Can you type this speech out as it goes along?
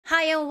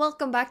Hi and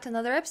welcome back to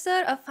another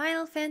episode of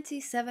Final Fantasy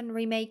VII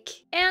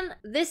Remake. And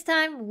this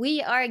time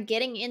we are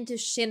getting into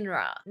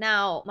Shinra.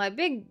 Now, my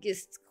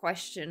biggest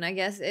question, I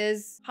guess,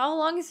 is how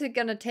long is it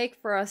gonna take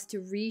for us to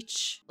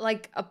reach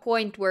like a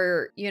point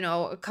where, you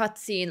know, a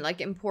cutscene,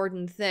 like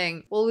important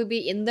thing? Will we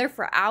be in there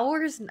for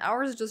hours and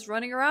hours just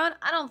running around?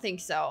 I don't think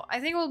so. I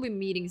think we'll be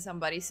meeting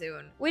somebody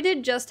soon. We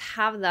did just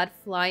have that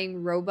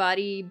flying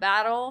robot-y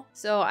battle,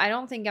 so I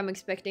don't think I'm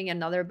expecting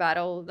another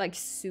battle like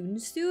soon.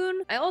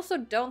 I also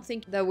don't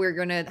think that we're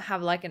gonna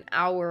have like an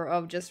hour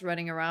of just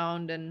running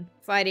around and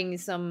fighting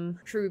some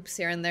troops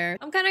here and there.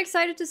 I'm kind of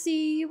excited to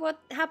see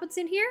what happens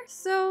in here,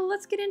 so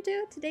let's get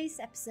into today's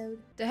episode.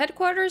 The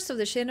headquarters of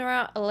the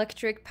Shinra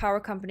Electric Power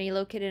Company,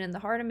 located in the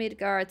heart of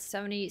Midgard,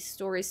 70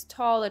 stories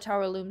tall. The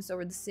tower looms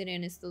over the city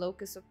and is the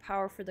locus of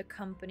power for the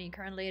company.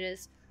 Currently it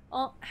is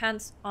all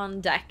hands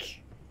on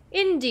deck.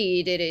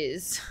 Indeed it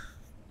is.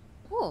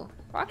 Oh,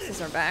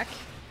 boxes are back.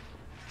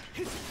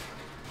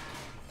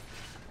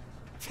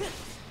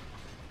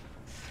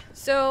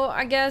 So,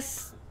 I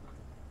guess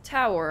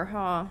tower,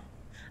 huh?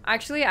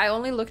 Actually, I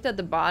only looked at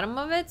the bottom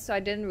of it, so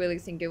I didn't really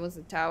think it was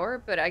a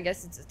tower, but I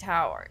guess it's a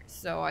tower.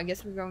 So, I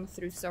guess we're going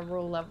through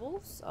several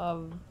levels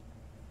of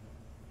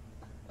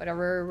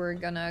whatever we're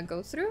gonna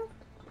go through.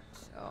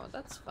 So,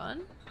 that's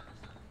fun.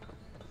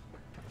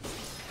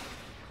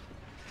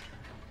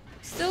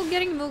 Still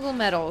getting Moogle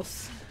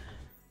medals.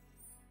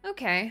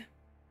 Okay.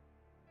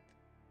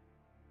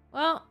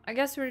 Well, I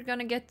guess we're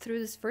gonna get through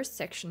this first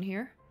section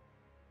here.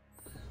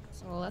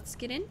 So let's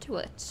get into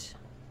it.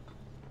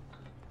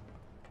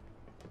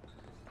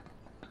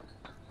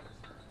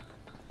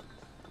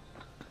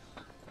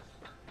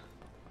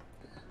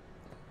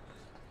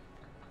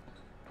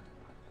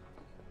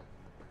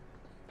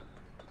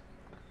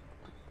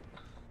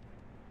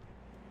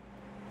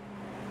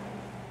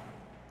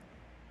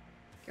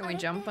 Can we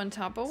jump on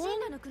top of one?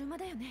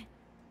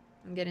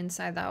 And get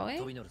inside that way?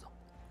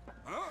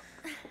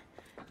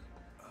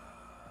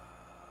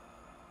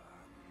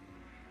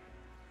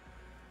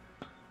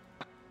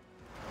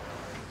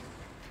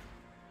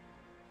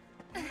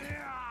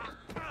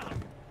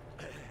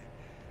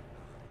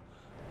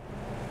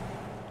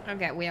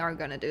 Okay, we are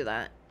gonna do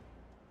that.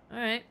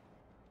 Alright.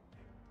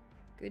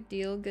 Good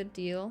deal, good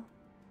deal.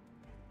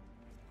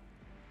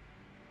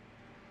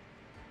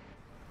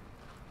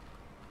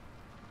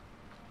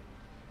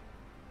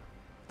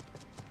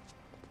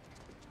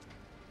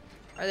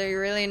 Are they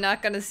really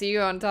not gonna see you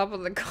on top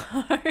of the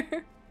car?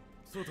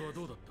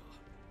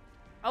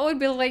 I would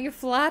be laying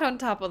flat on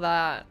top of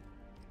that.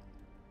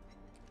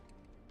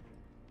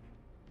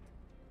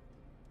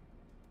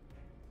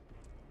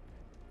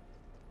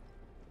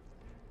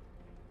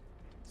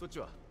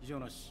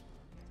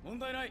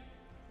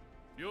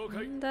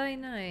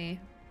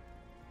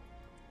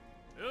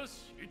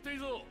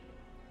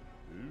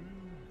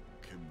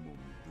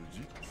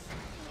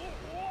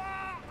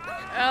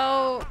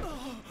 Oh,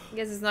 I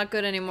guess it's not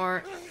good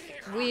anymore.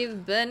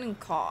 We've been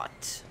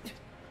caught.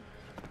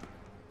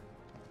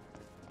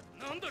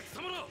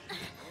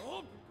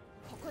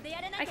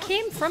 I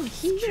came from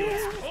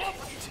here.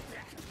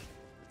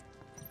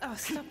 Oh,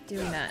 stop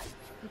doing that.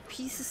 You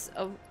pieces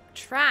of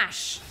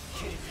trash.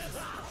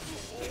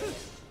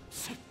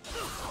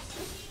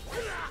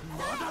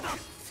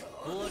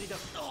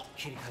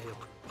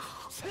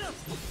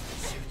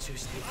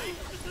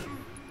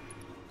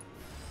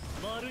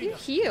 You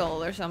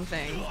heal or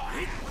something.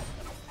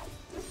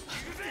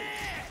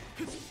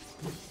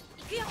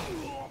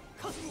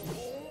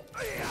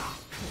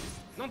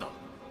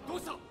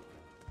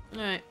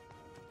 Alright.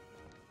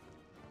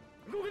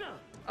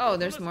 Oh,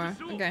 there's more.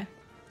 Okay.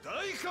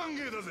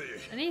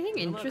 Anything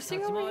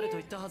interesting over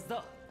here?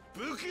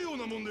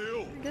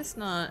 I guess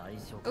not.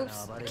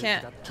 Oops,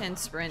 can't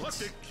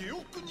sprint.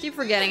 Keep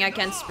forgetting I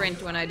can't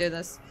sprint when I do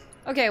this.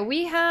 Okay,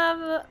 we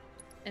have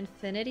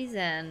Infinity's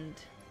End.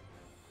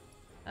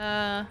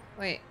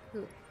 Wait,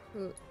 who,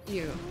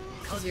 you?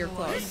 'Cause you're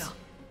close.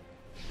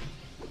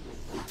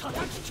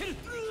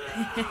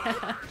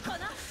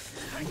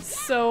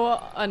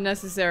 So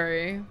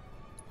unnecessary.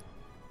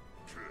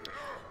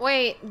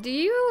 Wait,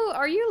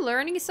 are you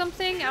learning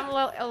something? I'm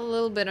a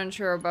little bit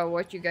unsure about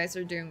what you guys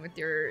are doing with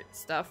your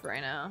stuff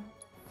right now.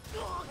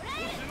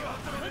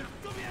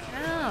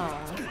 Oh.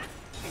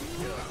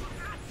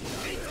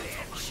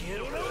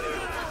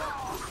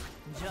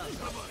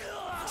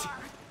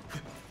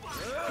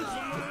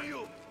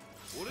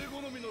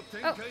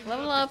 Oh,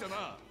 level up.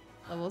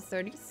 Level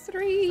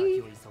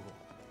 33.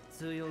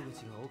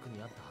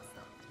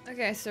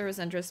 Okay, service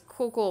interest.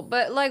 Cool.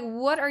 But like,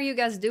 what are you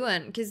guys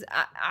doing? Because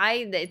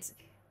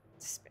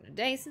it's been a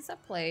day since I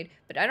played,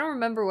 but I don't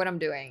remember what I'm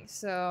doing.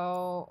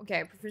 So,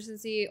 okay,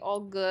 proficiency, all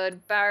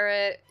good.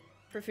 Barret,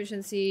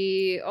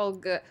 proficiency, all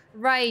good.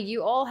 Right,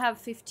 you all have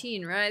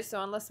 15, right?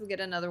 So unless we get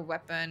another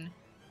weapon.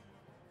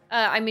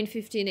 I mean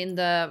 15 in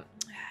the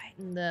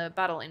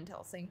battle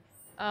intel thing.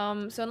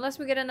 So unless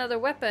we get another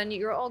weapon,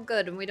 you're all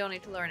good and we don't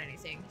need to learn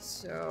anything.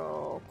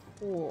 So,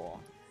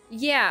 cool.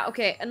 Yeah,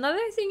 okay,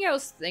 another thing I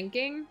was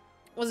thinking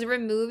was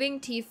removing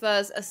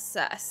Tifa's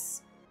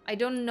assess. I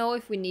don't know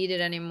if we need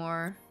it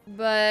anymore.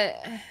 But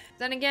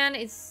then again,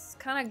 it's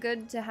kind of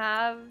good to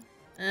have.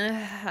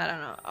 I don't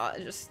know.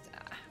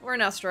 We're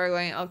not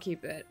struggling. I'll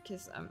keep it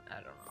because I don't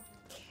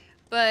know.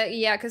 But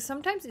yeah, because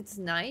sometimes it's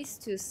nice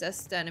to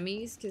assess the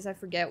enemies because I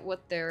forget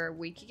what they're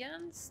weak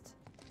against.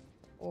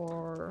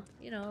 Or,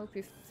 you know, if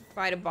we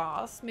fight a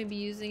boss, maybe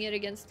using it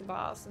against the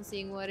boss and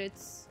seeing what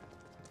it's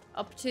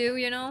up to,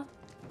 you know?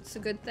 It's a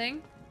good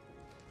thing.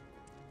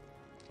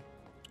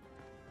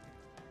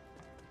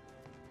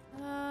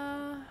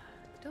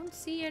 Don't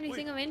see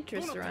anything of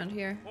interest around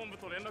here.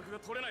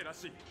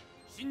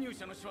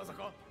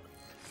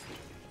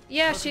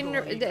 Yeah,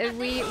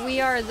 we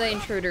are the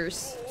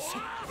intruders.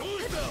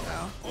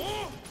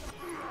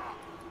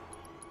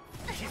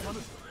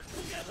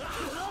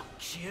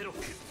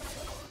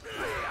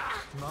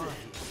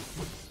 Oh.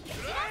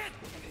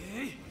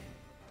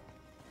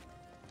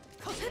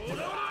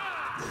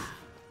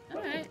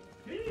 Alright.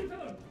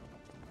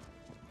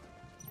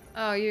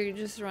 Oh, you're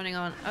just running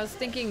on. I was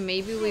thinking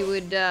maybe we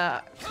would,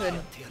 could,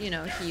 you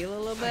know, heal a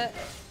little bit.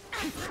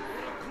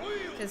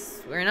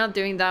 Because we're not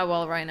doing that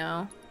well right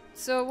now.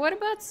 So what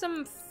about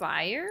some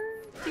fire?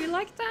 Do you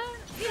like that?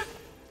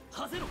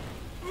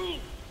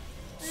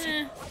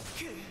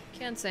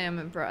 Can't say I'm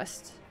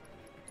impressed.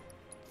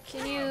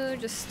 Can you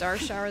just star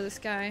shower this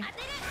guy?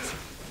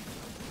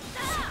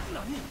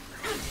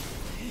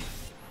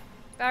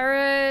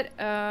 Barret,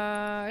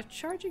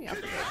 charging up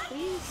a bit,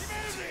 please.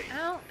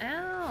 Ow,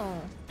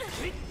 ow.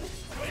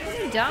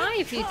 You'll die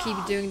if you keep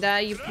doing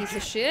that, you piece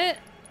of shit.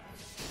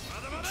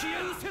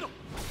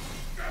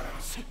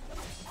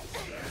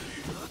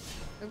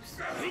 Oops.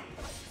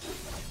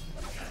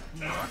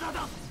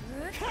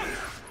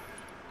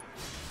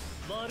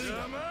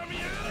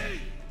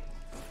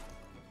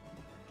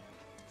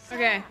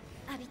 Okay.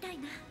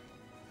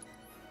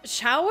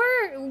 Shower?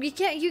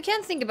 You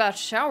can't think about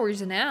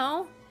showers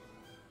now.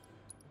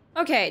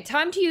 Okay,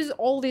 time to use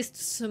all these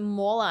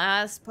small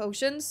ass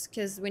potions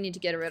because we need to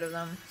get rid of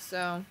them.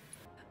 So,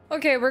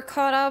 okay, we're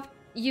caught up.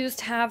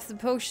 Used half the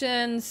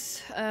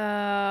potions.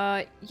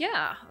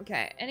 Yeah.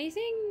 Okay.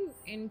 Anything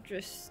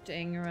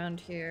interesting around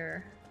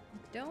here?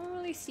 Don't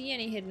really see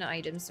any hidden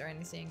items or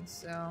anything.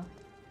 So,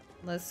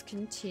 let's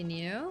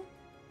continue.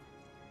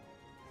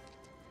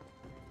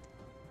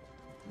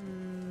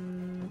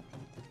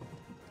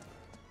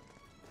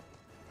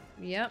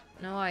 Yep.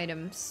 No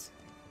items.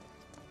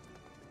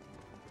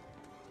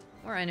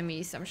 More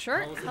enemies, I'm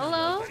sure.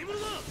 Hello?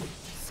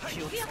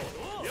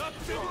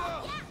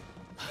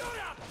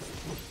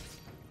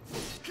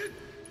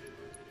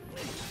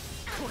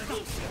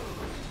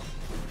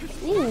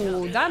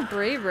 Ooh, that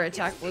braver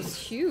attack was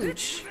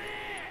huge.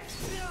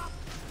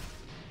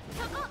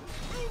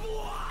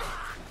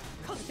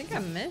 I think I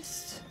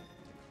missed.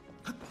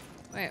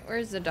 Wait,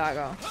 where's the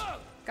doggo?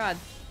 God.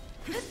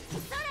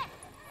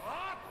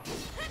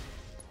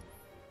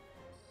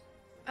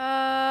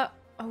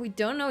 Oh, we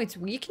don't know its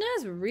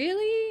weakness?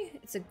 Really?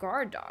 It's a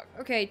guard dog.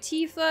 Okay,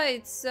 Tifa,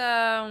 it's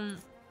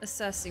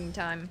assessing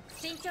time.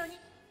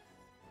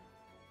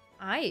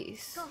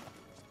 Ice?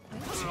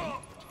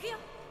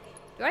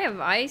 Do I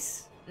have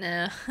ice?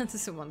 Nah, this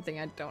is the one thing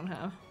I don't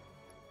have.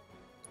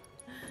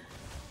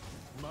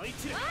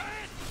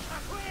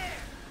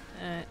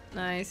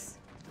 Nice.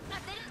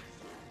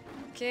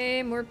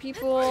 Okay, more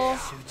people.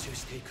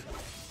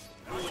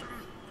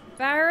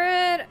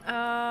 Barret,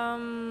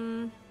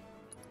 I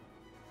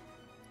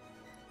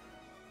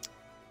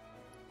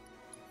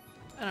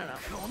don't know.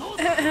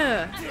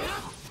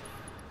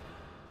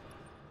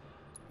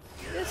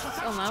 This is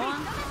on that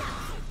one.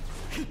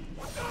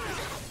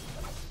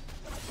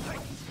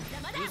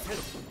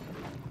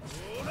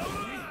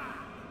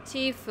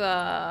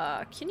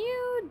 Tifa, can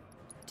you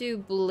do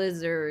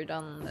Blizzard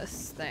on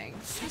this thing?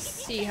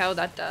 Just see how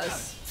that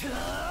does.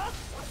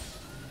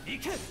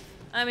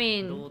 I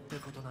mean,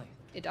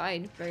 it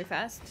died very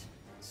fast,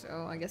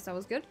 so I guess that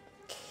was good.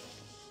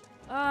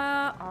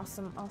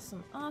 Awesome,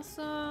 awesome,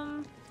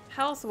 awesome.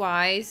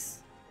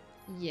 Health-wise,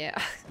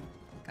 yeah,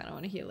 kind of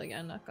want to heal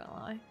again, not gonna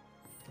lie.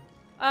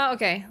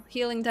 Okay,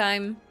 healing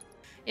time.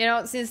 You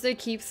know, since they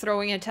keep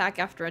throwing attack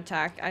after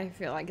attack, I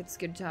feel like it's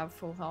good to have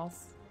full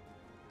health.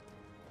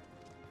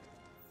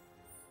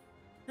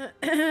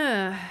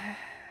 Yeah,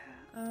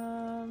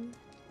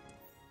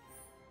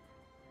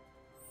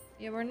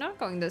 we're not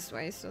going this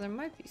way, so there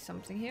might be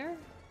something here.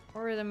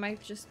 Or there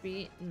might just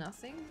be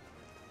nothing.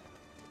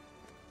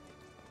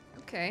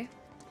 Okay.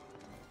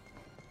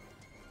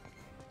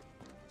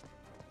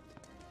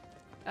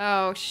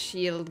 Oh,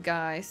 shield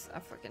guys. I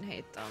fucking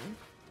hate them.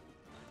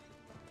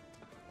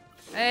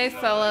 Hey,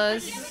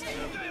 fellas.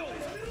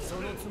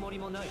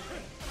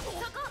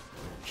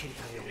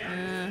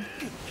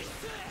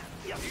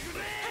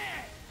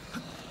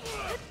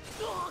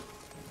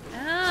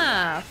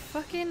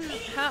 Fucking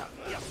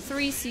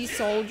 3C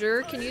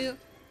soldier. Can you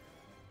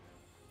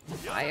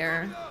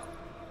fire?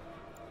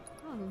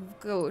 Oh,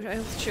 go.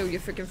 I'll show you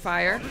freaking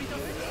fire.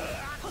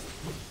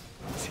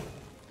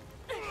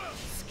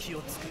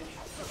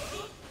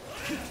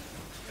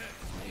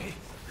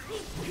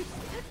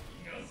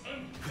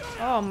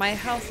 Oh, my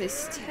health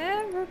is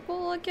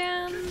terrible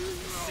again.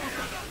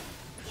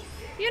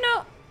 You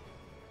know,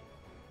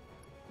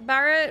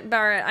 Barret,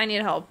 I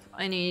need help.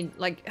 I need,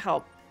 like,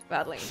 help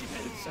badly.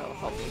 So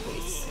help me,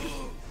 please.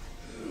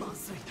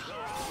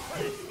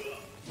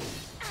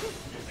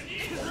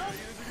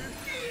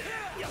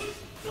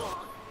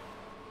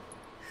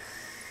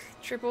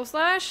 Triple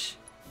slash.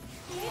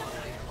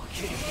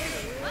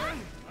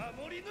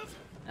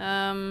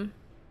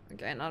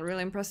 Okay, not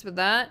really impressed with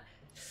that.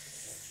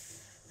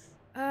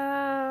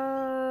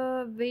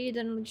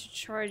 VII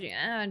charging.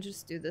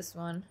 Just do this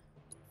one.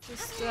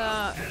 Just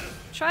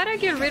try to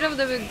get rid of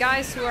the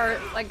guys who are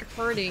like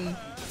hurting.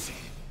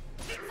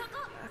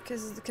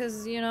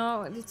 Cause you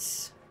know,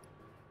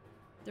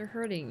 they're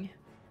hurting.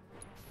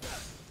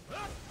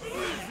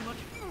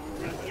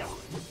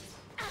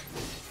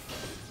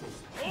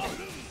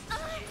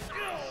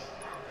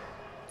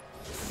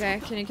 Okay,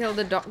 can you kill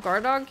the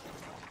guard dog?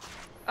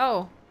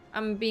 Oh,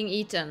 I'm being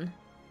eaten.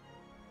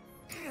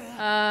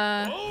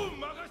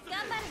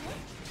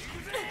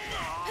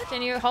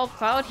 Can you help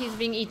Cloud? He's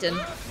being eaten.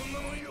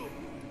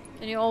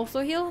 Can you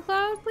also heal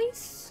Cloud,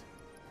 please?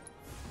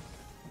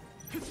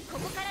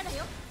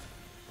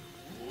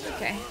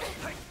 Okay.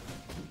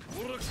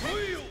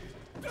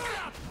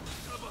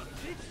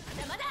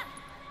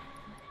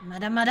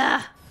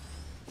 Mada.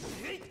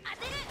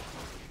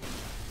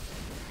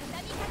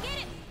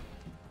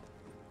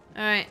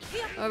 Alright,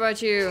 what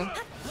about you?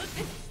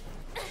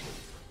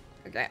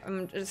 Okay,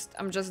 I'm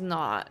just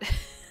not.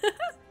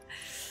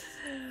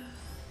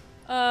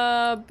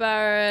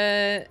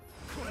 Barret,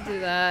 do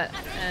that,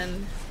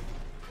 and...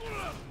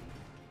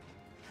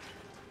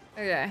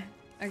 Okay,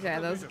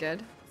 that was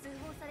good.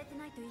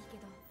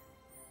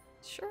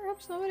 Sure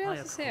hopes nobody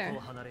else is here.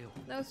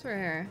 Those were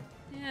here.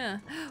 Yeah.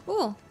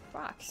 Ooh,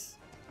 box.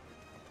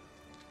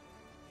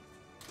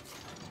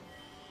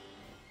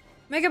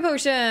 Mega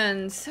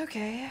potions!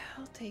 Okay,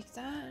 I'll take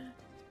that.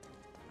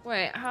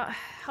 Wait,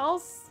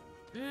 health?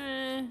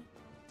 I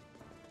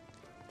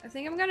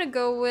think I'm gonna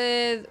go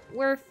with...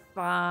 We're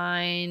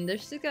fine.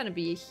 There's still gonna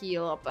be a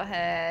heal up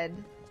ahead.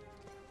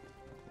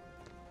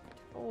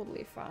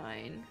 Totally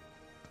fine.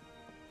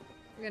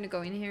 We're gonna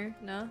go in here?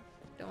 No?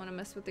 Don't want to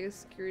mess with the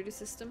security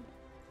system.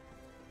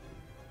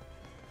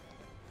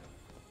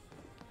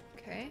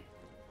 Okay.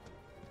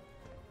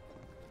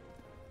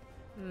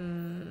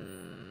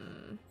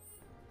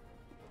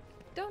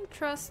 Don't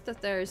trust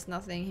that there is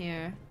nothing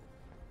here.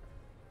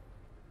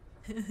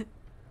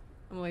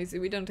 I'm lazy.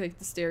 We don't take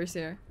the stairs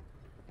here.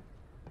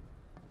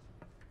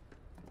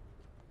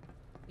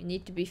 We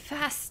need to be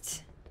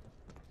fast.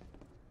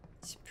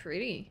 It's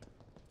pretty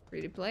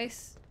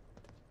place.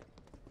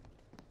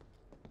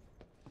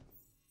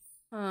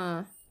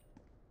 Huh.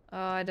 Oh,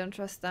 I don't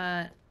trust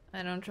that.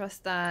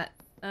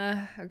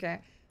 Okay.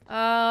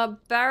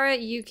 Barret,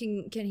 you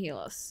can heal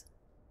us.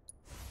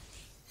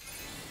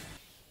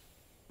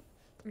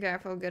 Okay, I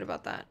feel good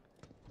about that.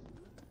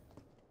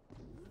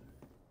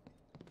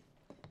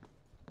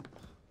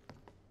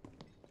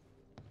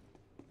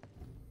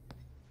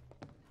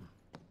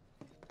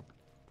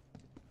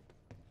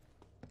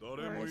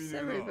 Where's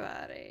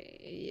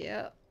everybody?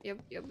 Yep.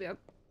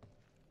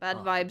 Bad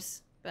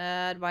vibes.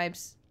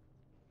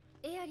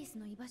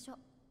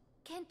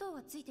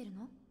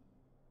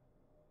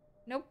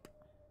 Nope.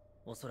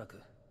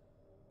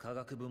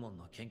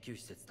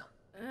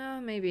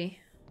 Maybe.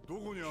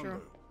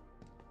 Sure.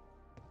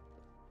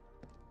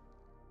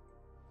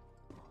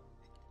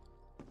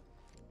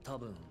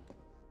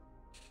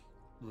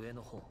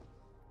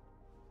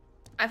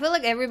 I feel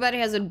like everybody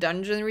has a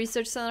dungeon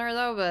research center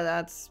though,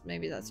 but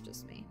maybe that's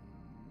just me.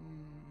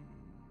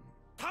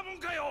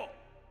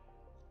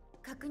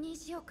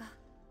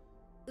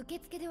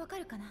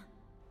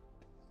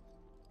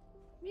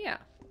 Yeah.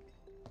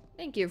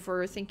 Thank you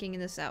for thinking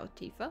this out,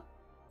 Tifa.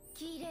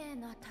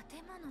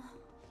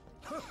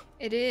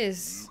 It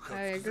is.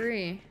 I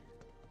agree.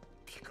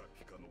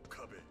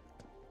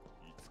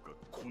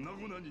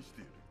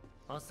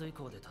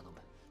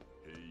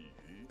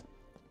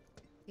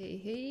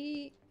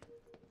 Hey.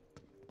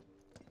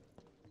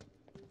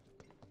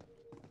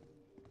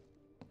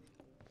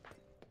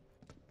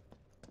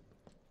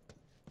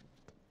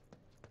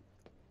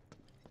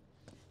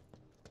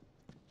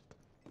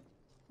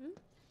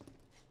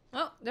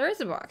 Oh, there is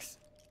a box.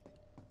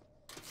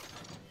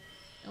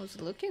 I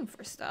was looking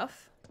for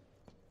stuff.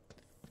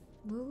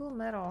 Moogle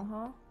metal,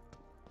 huh?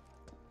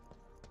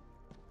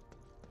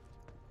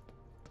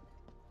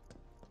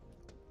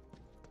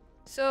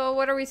 So,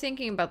 what are we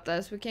thinking about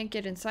this? We can't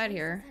get inside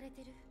here.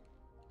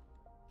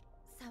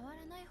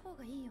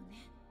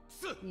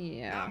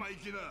 Yeah.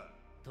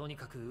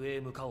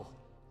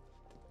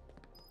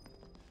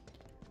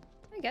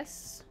 I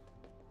guess.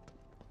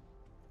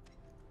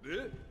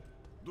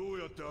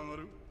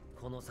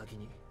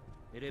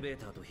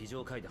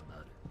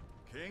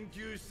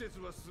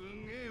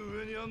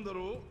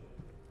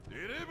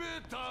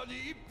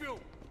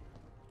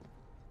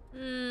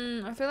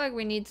 I feel like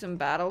we need some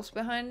battles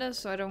behind us,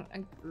 so I don't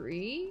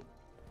agree.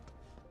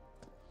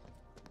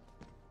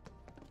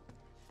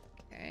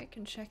 Okay,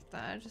 can check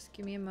that. Just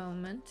give me a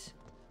moment.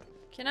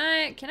 Can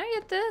I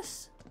get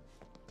this?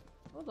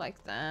 I would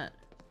like that.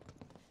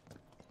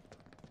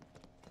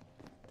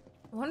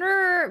 I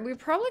wonder, we're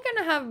probably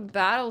gonna have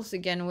battles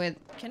again with,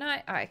 can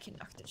I? Oh, I can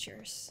knock the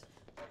chairs.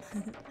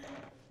 We're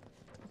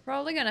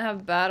probably gonna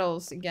have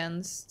battles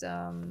against,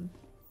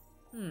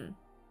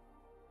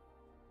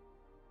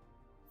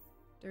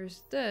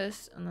 There's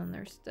this, and then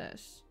there's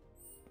this.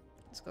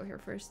 Let's go here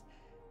first.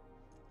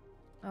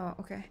 Oh,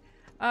 okay.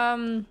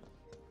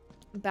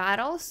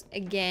 Battles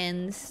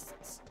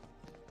against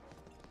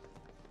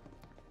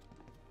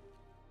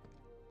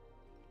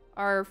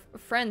our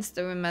friends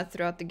that we met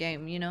throughout the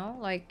game, you know?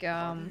 Like,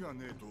 wow,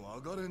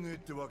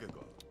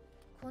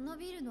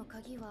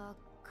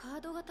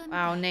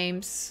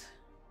 names.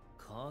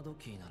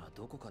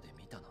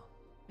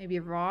 Maybe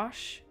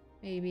Rosh?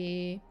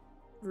 Maybe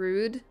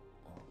Rude?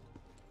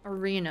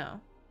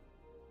 Arena.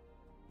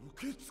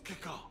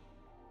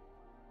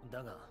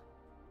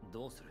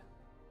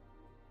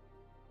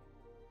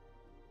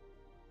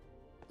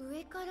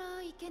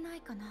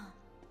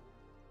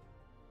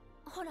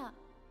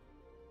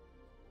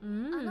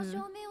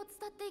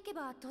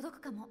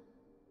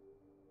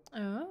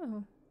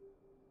 Oh.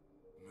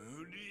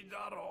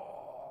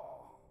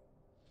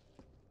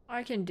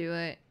 I can do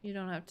it. You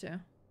don't have to.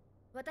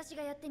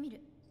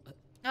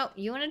 Oh,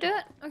 you want to do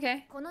it?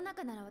 Okay.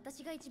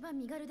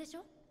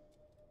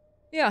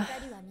 Yeah.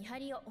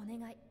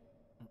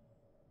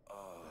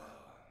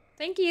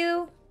 Thank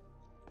you.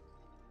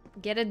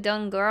 Get it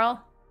done,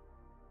 girl.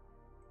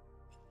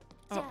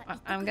 Oh,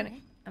 I'm gonna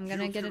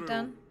get it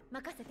done.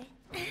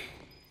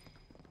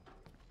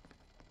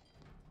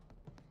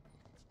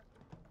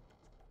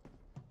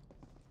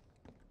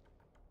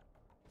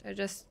 I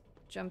just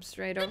jump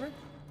straight over.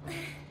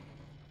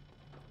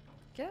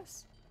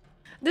 Guess.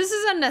 This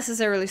is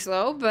unnecessarily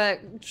slow,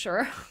 but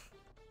sure.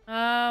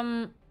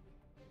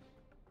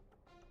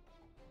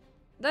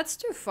 That's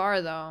too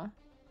far though.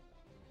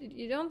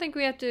 You don't think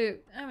we have to?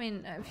 I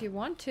mean, if you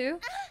want to.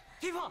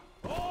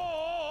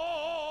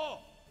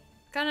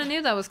 Kinda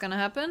knew that was gonna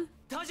happen.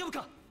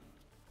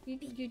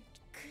 You...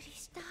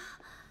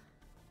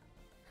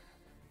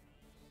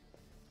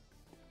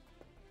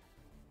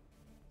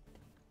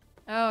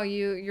 Oh,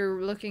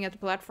 you're looking at the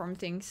platform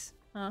things,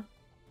 huh?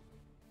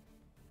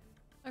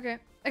 Okay,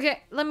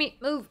 okay, let me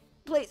move,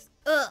 please.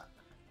 Ugh.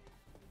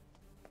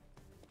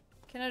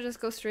 Can I just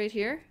go straight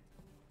here?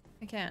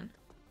 I can.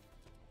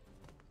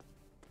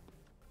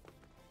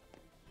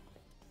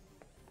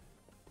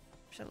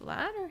 There's a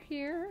ladder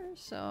here,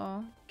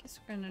 so guess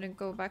we're gonna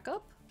go back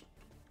up.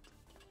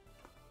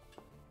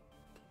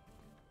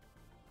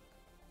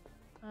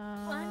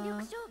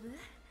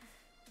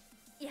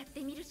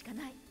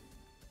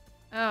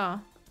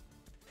 Oh.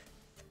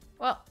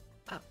 Well,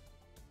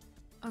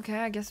 okay,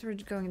 I guess we're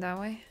going that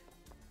way.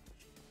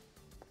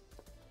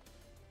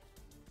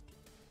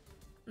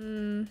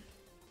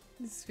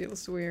 This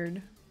feels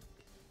weird.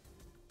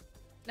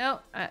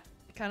 No, I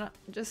kind of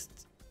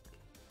just...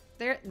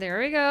 There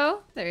we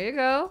go. There you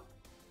go.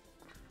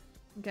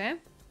 Okay.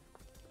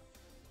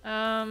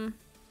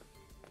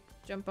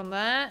 Jump on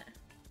that.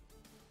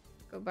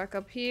 Go back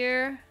up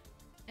here.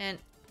 And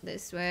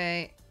this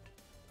way.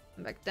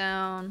 Back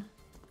down.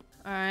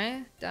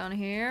 Alright, down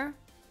here.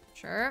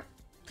 Sure.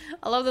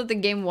 I love that the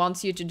game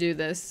wants you to do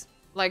this.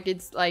 Like,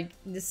 it's like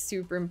this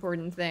super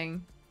important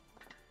thing.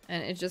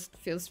 And it just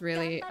feels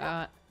really,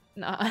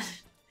 not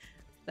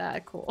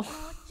that cool.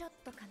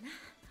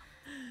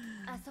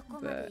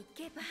 But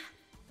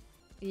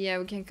yeah,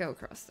 we can't go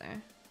across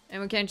there.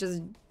 And we can't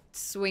just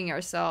swing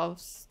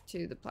ourselves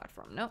to the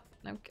platform. Nope.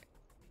 Okay.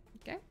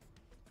 Okay.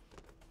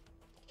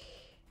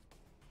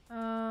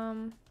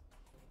 Another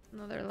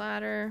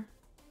ladder.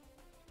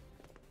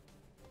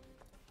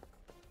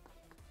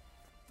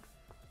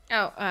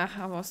 Oh,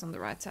 I was on the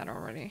right side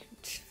already.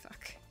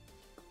 Fuck.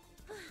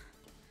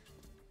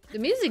 The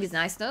music is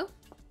nice though.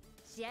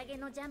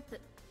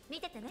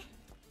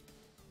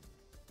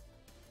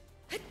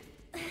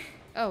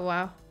 Oh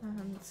wow,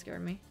 that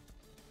scared me.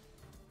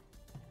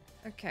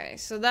 Okay,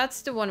 so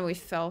that's the one we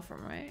fell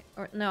from, right?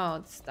 Or no,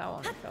 it's that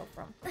one we fell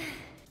from.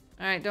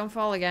 Alright, don't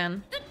fall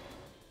again.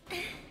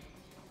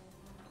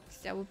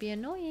 That would be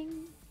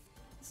annoying.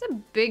 It's a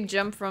big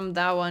jump from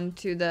that one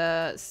to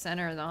the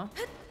center though.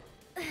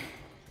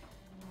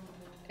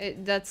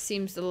 That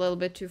seems a little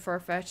bit too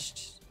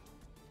far-fetched.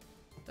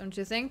 Don't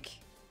you think?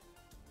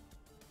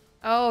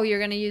 Oh, you're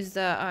gonna use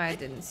the... Oh, I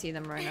didn't see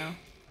them right now.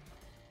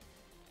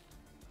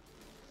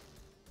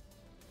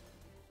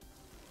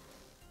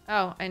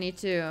 Oh, I need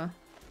to...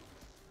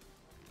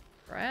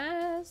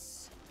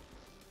 press...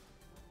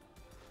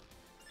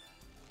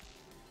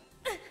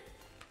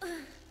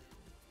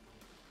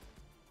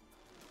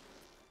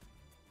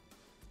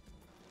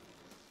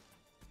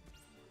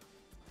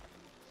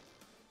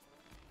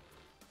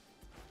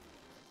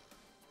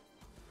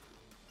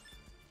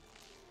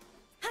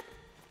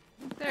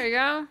 There you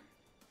go.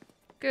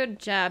 Good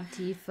job,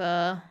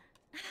 Tifa.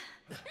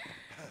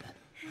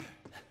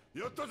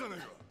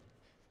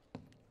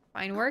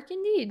 Fine work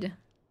indeed.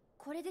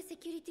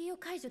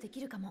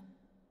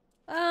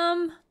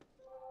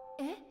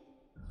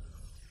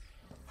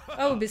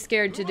 I would be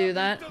scared to do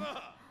that.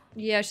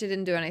 Yeah, she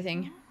didn't do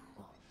anything.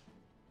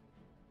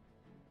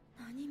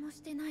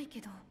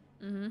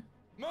 Mm-hmm.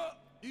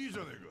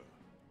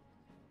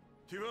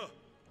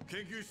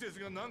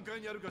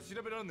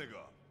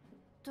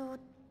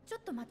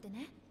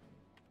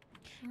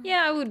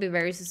 Yeah, I would be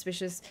very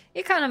suspicious.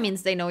 It kind of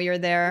means they know you're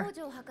there.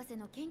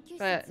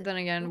 But then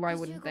again, why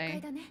wouldn't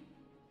they?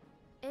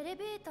 エレ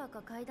ベーター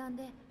か階段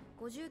で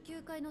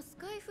59階のス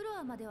カイフロ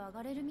アまでは上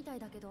がれるみた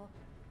いだけど、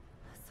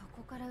そ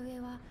こから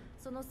上は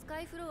そのスカ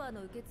イフロア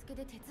の受付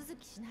で手続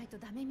きしないと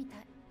ダメみた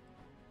い。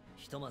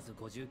ひとまず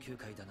59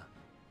階だな。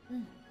う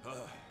ん。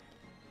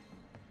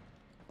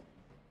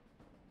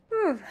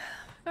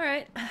All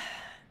right.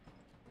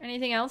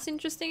 Anything else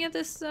interesting at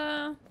this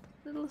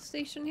little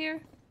station here?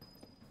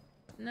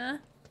 Nah.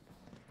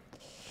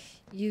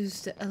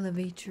 Use the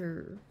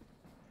elevator.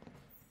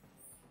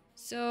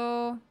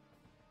 So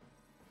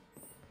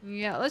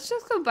yeah, let's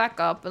just go back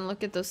up and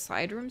look at those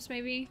side rooms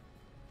maybe.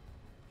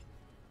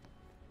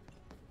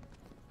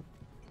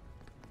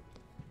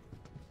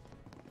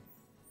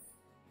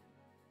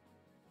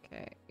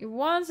 Okay, it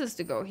wants us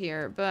to go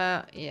here,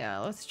 but yeah,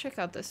 let's check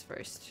out this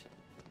first.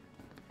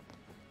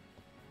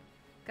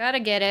 Gotta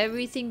get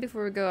everything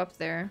before we go up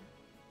there.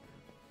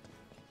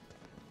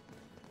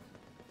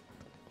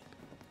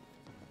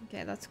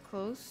 Okay, that's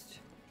closed.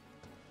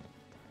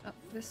 Oh,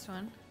 this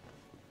one.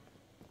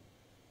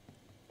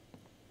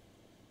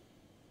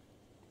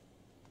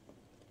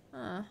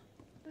 Huh.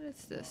 What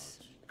is this?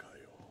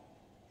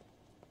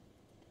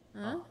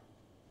 Huh?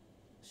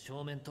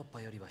 正面突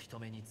破よりは人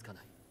目につか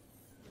ない。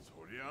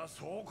そりゃ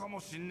そうか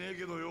もしんねえ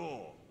けど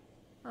よ。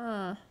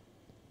Huh.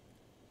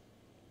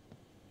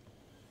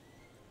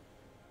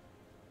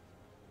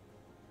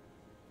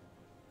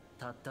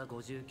 たった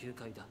59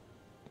階だ。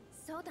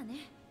そうだね。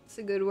It's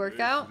a good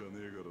workout.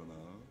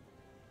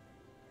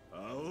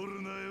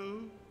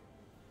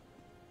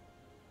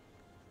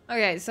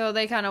 Okay, so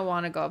they kind of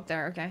want to go up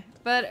there, okay.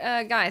 But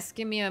guys,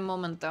 give me a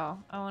moment though.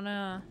 I want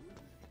to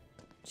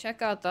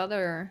check out the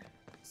other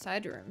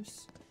side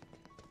rooms.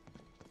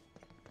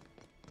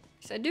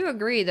 Because I do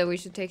agree that we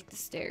should take the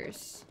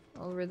stairs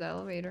over the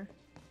elevator.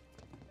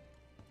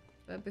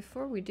 But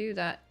before we do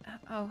that...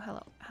 Oh,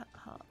 hello.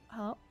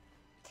 Hello?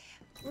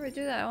 Before we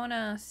do that, I want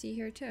to see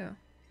here too.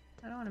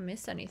 I don't want to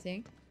miss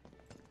anything.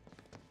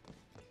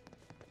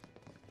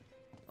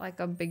 Like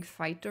a big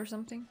fight or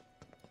something.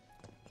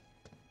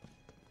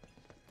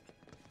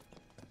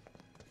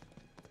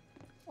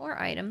 Or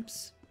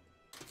items.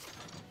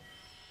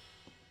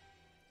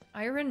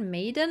 Iron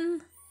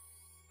Maiden?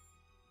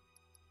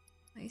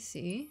 I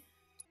see.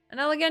 An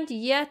elegant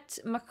yet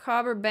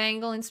macabre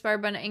bangle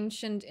inspired by an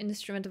ancient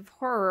instrument of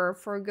horror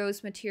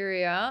forgoes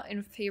materia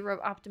in favor of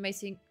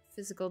optimizing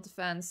physical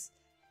defense.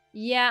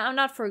 Yeah, I'm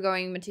not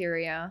foregoing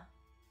materia.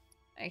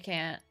 I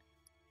can't.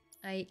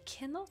 I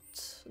cannot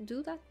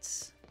do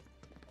that.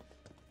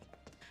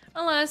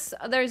 Unless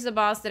there's a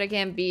boss that I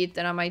can't beat,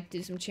 then I might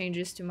do some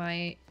changes to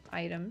my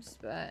items,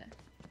 but...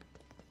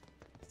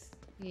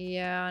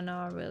 yeah,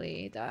 not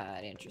really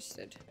that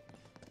interested.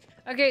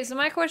 Okay, so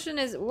my question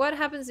is, what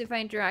happens if I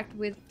interact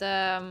with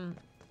the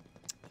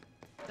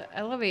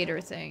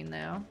elevator thing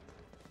now?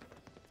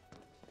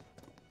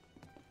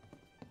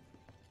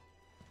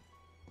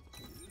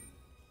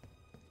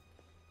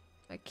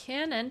 I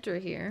can enter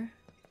here.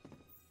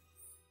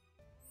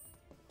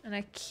 And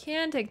I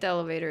can take the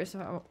elevator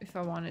if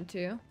I wanted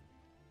to.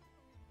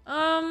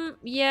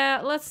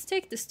 Yeah, let's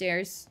take the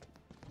stairs.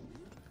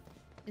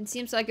 It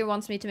seems like it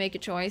wants me to make a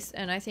choice,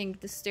 and I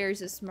think the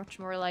stairs is much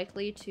more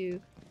likely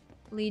to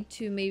lead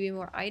to maybe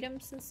more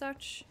items and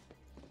such.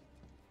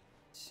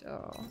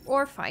 So,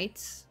 or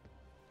fights.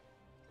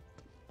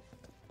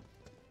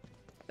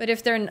 But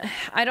if they're...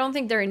 I don't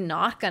think they're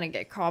not gonna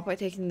get caught by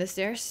taking the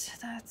stairs.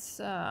 That's,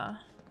 not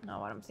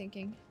what I'm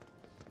thinking.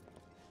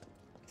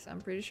 Because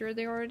I'm pretty sure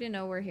they already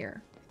know we're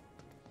here.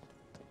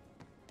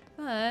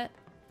 But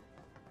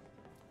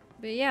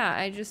yeah,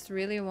 I just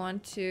really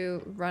want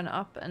to run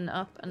up and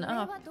up and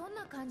up.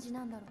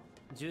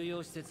 重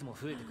要施設も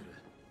増えてくる。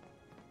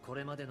こ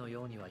れまでの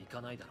ようにはい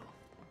かないだろう。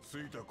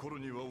着いた頃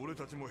には俺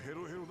たちもヘ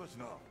ロヘロだし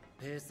な。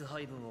ペース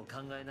配分を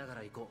考えなが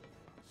ら行こう。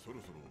そろ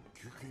そろ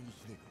休憩に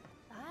しね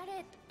えか。バレ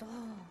ット。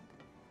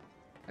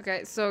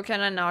Okay, so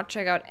can I not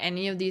check out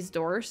any of these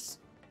doors?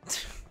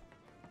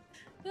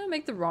 Did I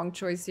make the wrong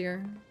choice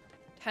here?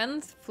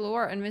 10th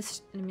floor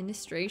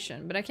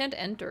administration, but I can't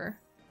enter.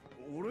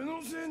 俺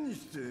のせいに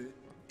して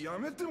や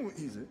めてもい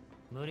いぜ。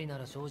無理な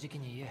ら正直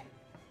に言え。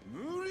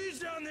無理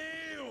じゃね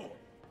えよ。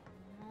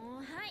も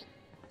うはい。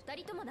二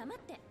人とも黙っ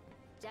て。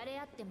じゃれ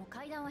合っても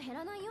階段は減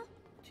らないよ。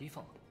ティフ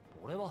ァ、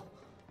俺は。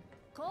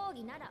講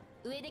義なら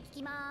上で聞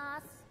きま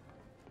す。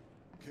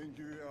研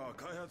究や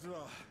開発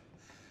は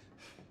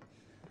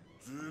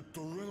ずっ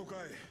と上の階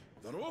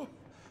だろ。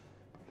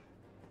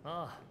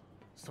ああ、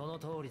その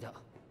通りだ。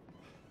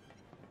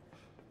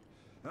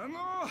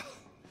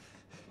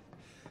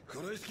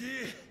これ好き。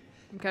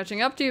I'm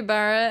catching up to you,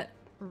 Barrett.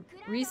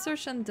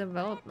 Research and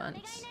development.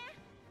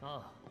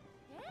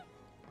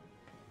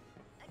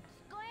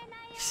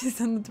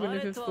 She's on the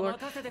 25th floor.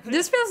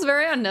 This feels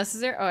very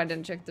unnecessary. Oh, I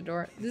didn't check the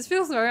door. This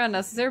feels very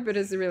unnecessary, but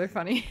it's really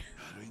funny.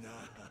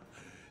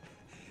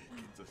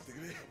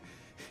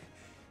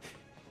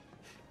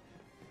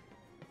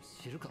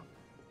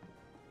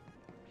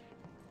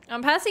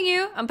 I'm passing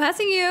you. I'm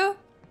passing you.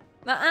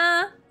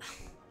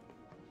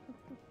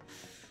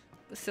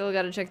 Still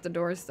gotta check the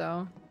doors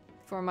though,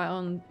 for my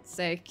own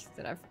sake,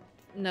 that I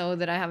know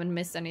that I haven't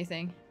missed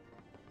anything.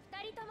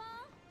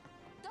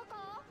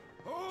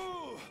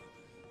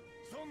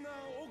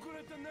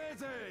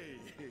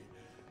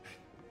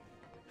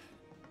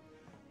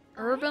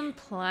 Urban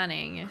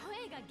planning.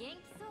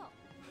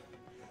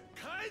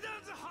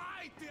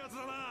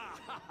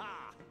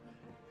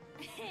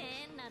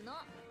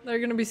 They're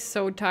gonna be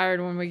so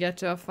tired when we get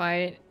to a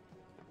fight.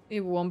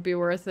 It won't be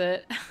worth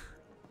it.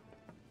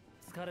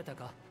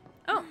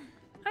 Oh,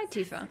 hi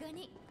Tifa.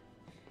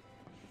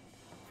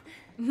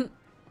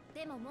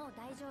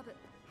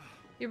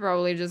 You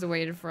probably just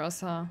waited for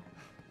us, huh?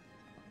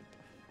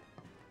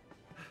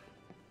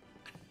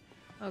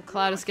 Oh,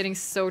 Cloud is getting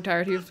so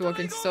tired. He's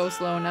walking so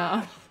slow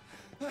now.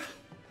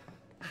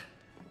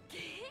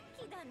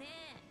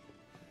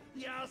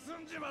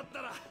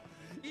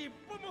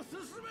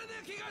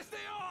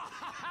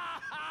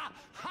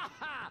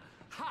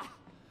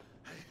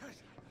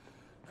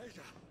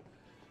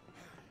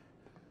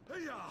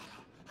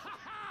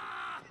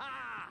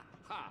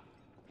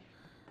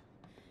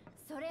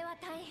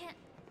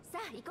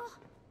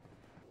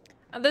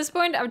 At this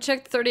point, I've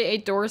checked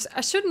 38 doors.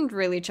 I shouldn't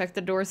really check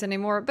the doors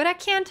anymore, but I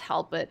can't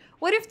help it.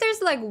 What if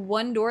there's like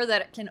one door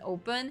that can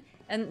open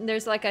and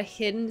there's like a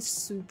hidden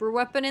super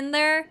weapon in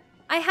there?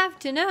 I have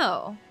to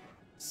know.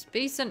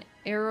 Space and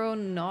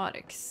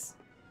aeronautics.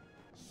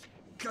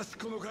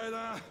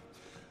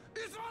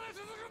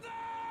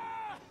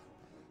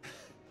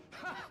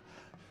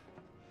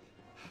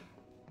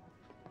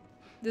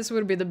 This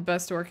would be the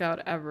best workout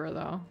ever,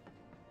 though.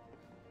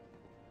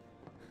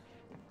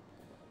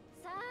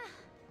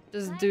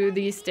 Just do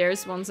these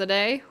stairs once a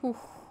day. Whew.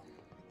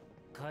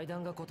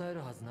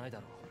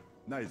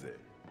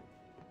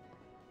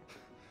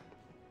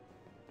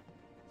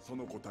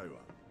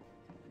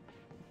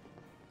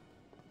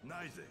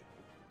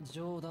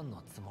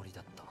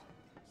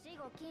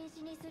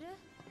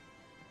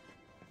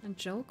 A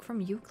joke from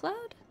you,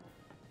 Cloud?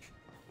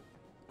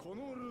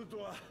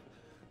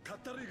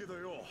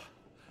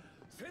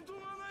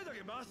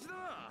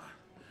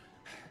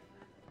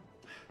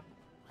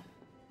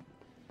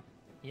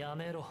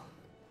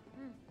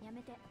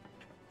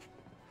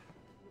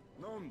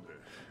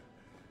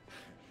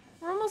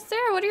 We're almost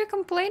there. What are you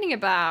complaining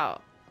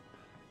about?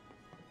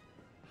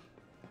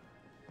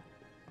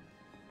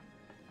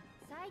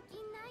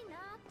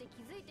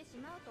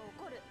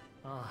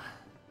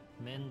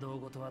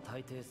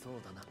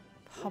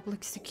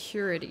 Public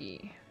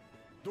security.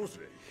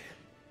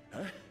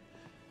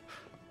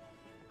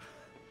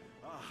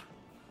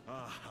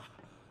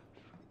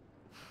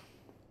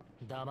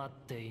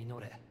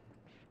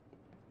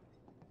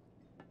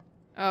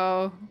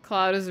 Oh,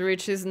 Cloud has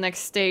reached his next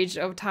stage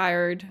of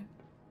tired.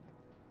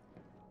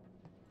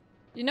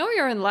 You know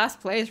you're in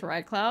last place,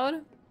 right,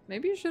 Cloud?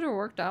 Maybe you should have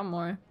worked out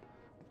more.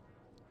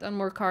 Done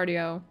more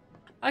cardio.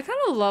 I kind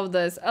of love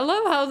this. I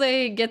love how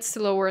they get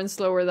slower and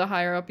slower the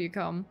higher up you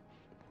come.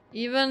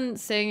 Even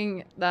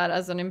saying that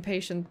as an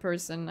impatient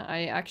person,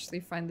 I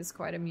actually find this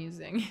quite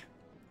amusing.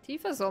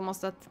 Tifa's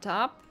almost at the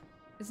top.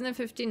 Isn't it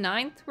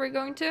 59th we're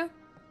going to?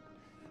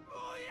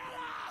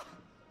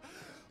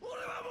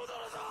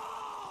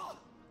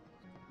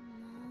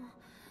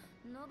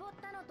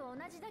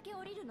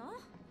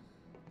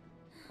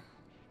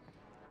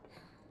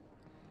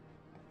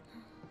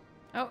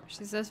 Oh,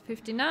 she says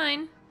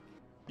 59.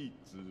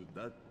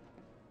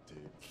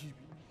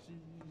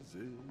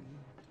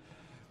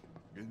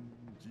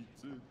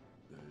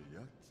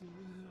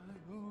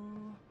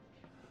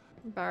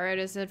 Barrett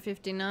is at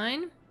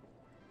 59.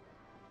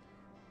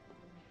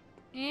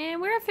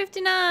 And we're at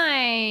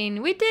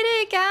 59! We did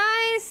it,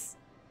 guys!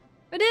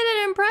 We did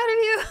it, I'm proud of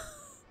you!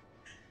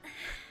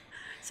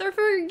 Sorry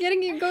for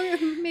getting you go,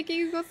 making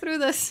you go through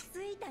this.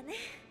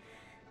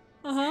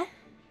 Uh-huh.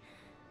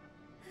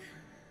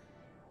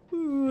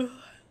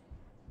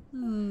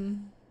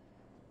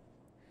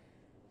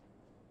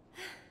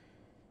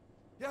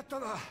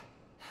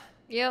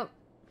 Yep.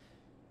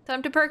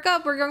 Time to perk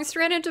up, we're going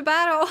straight into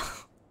battle.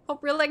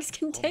 Hope your legs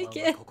can take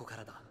it.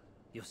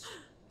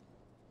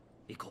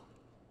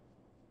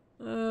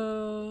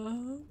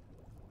 That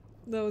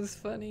was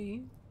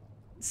funny.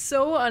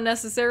 So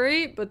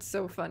unnecessary, but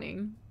so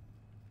funny.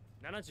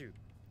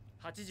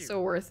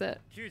 So worth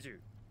it.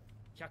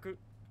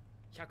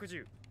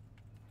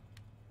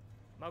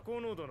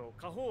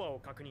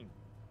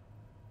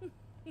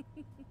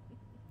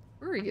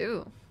 Who are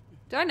you?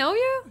 Do I know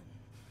you?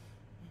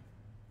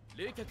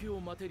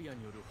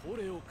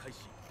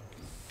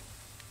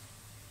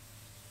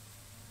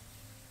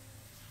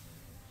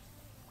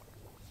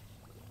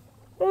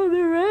 Oh,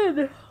 they're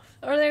red.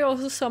 Are they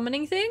also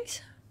summoning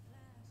things?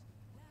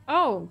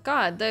 Oh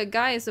god, the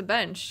guy is a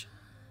bench.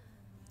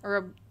 Or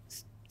a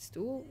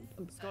stool?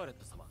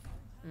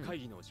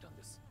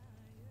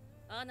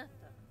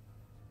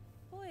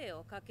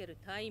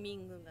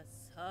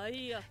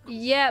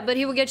 Yeah, but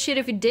he would get shit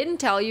if he didn't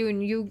tell you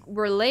and you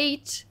were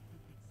late.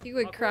 He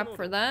would crap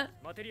for that.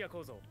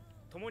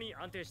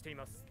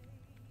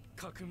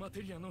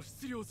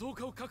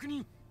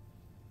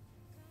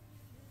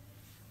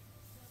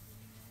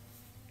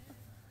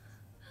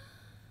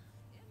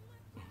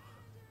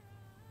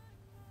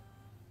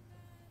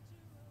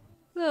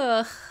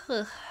 Ugh.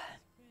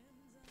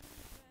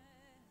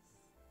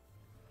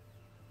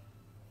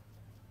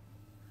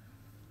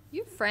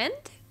 You friend?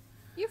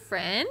 You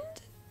friend?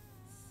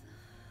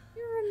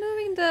 You're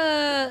removing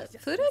the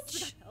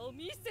footage?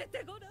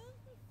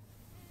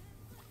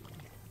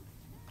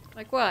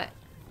 Like what?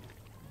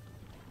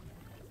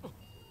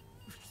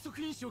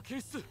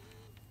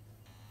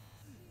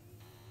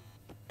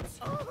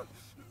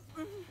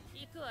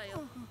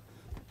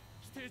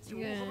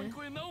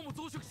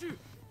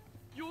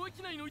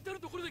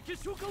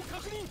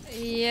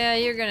 Yeah,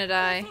 you're gonna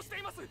die.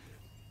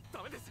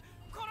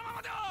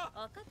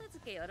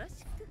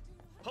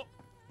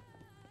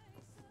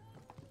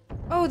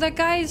 Oh, that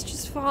guy is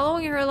just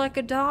following her like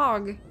a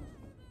dog.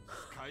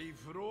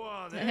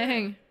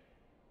 Dang.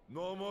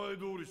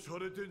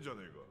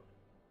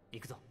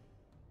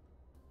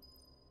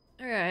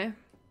 Okay.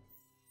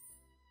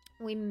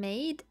 We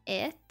made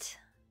it.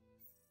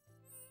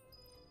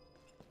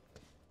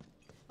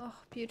 Oh,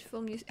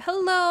 beautiful music.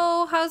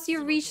 Hello, how's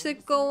your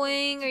research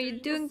going? Are you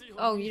doing...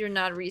 Oh, you're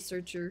not a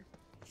researcher.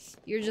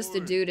 You're just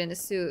a dude in a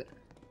suit.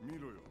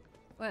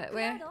 What,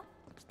 where?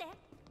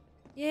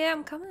 Yeah,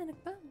 I'm coming. I'm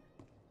coming.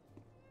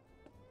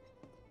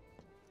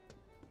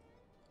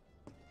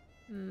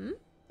 Hmm?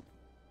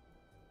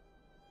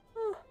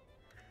 Oh.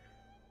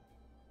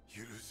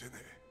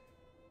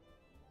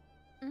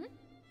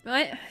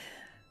 What?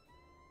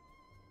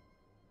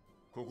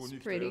 It's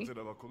pretty.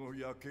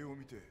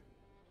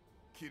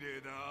 綺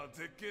麗だ、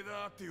絶景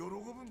だって喜ぶ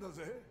んだ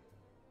ぜ。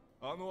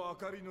あの明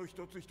かりの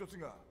一つ一つ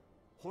が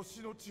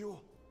星の血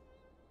を、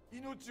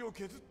命を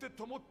削って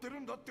灯ってる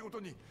んだってこと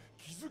に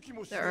気づき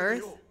もしない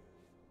よ。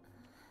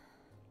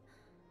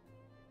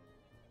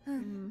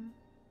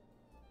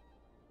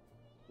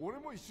俺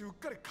も一瞬うっ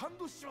かり感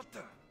動しちまっ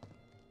た。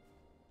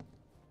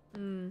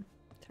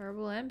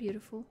Terrible and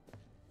beautiful.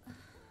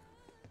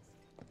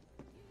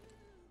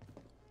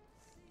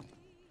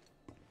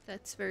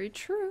 That's very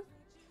true.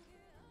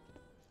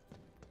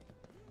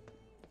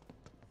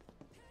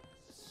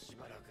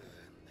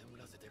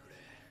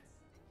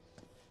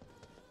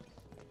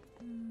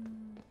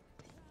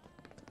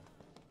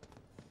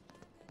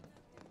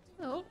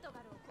 Oh.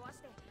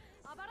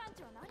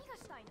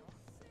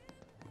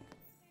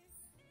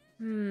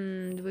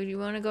 Would you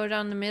want to go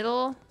down the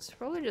middle? It's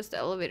probably just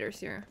elevators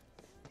here.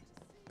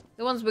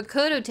 The ones we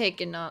could have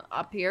taken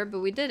up here, but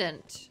we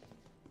didn't.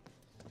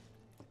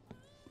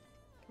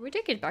 Can we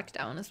take it back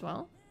down as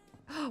well?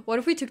 What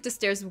if we took the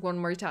stairs one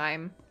more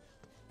time?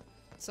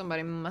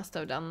 Somebody must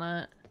have done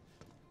that.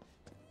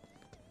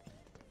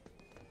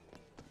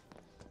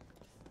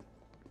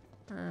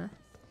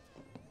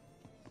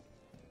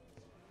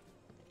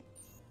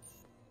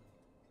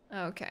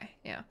 Okay,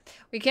 yeah.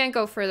 We can't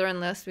go further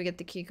unless we get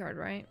the key card,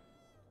 right?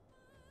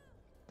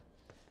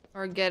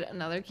 Or get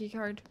another key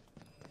card.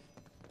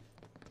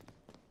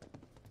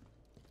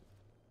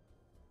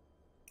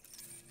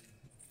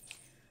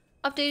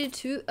 Updated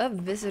to a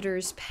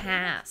visitor's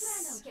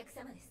pass.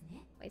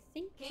 I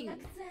think you...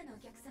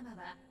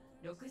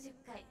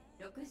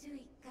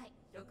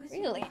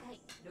 Really?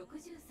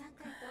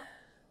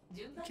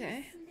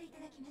 Okay.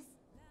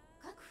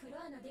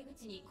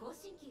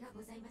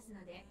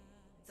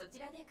 そち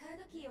らでカー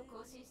ドキーを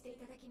更新してい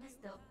ただきます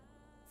と、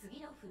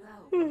次のフロア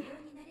をご利用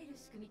になれる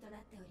仕組みとな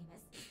っておりま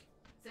す。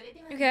それ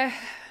では、見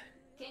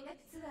学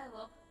ツア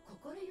ーを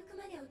心ゆく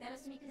までお楽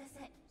しみくだ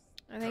さい。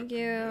Thank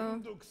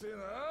you.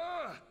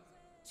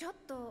 ちょっ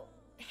と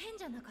変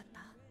じゃなかった？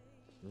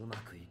うま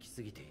くいき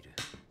すぎている。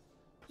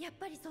やっ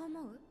ぱりそう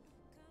思う？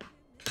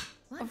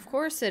 Of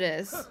course it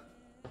is.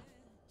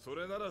 そ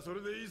れならそれ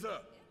でいい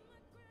さ。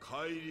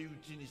帰り討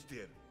ちにして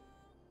やる。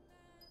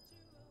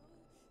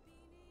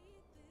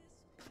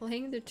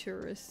 Playing the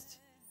tourist.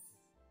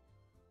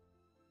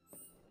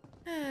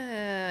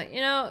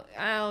 You know,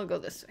 I'll go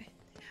this way.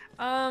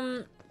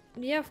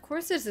 Yeah, of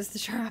course this is the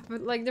trap.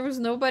 But like, there was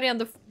nobody on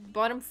the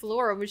bottom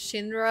floor of a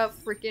Shinra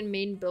freaking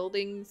main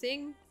building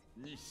thing.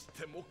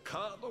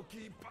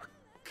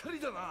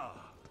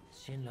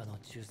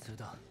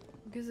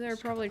 Because they're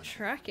probably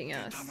tracking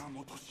us.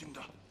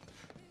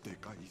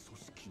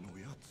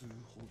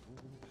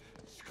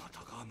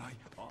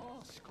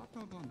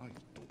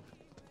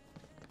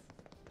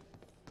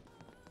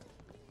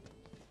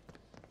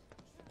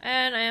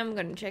 And I am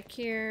gonna check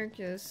here,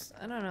 because,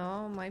 I don't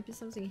know, might be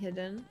something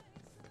hidden.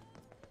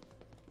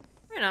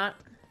 Or not.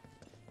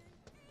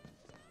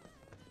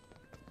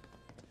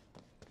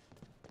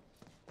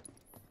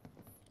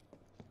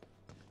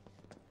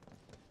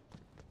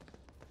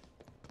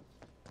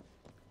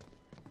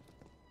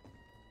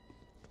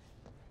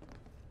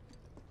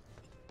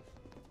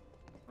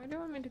 do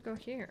you want me to go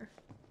here?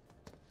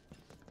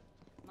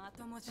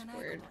 It's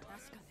weird.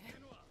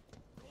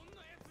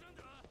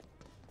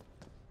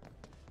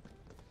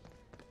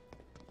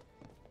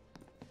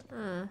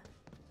 Hmm.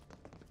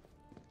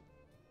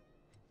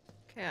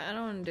 Okay, I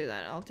don't want to do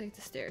that. I'll take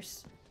the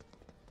stairs.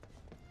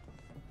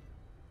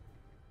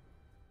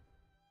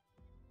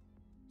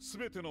 す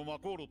べての魔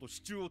航路と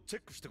支柱をチェ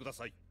ックしてくだ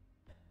さい。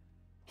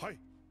はい、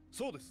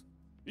そうです。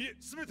いえ、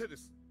すべてで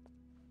す。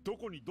ど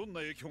こにどんな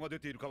影響が出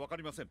ているかわか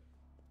りません。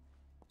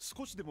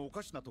少しでもお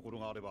かしなところ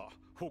があれば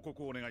報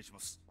告をお願いしま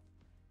す。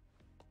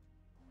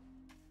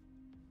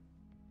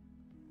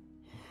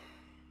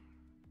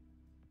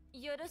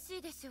よろし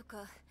いでしょう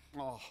か。あ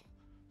あ、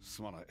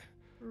すまない。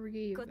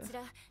こち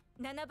ら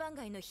7番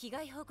街の被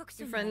害報告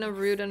書 Your になり friend ま of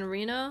す。 Rude and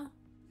Rena?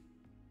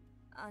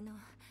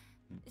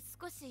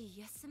 少し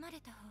休まれ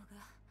た方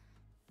が。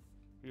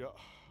いや、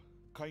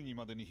会議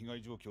までに被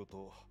害状況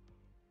と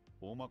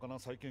大まかな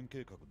再建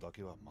計画だ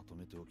けはまと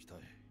めておきたい。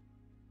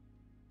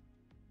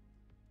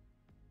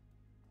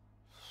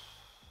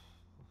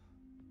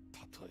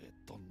たとえ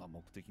どんな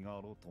目的が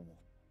あろうとも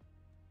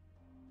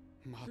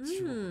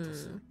街を落と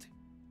すなんて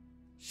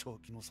正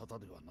気の沙汰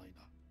ではない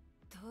な。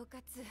統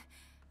括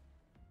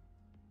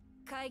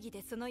会議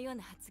でそのよう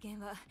な発言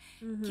は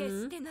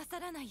決してなさ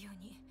らないよう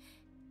に。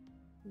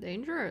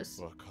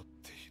Dangerous. 分かっ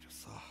ている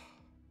さ。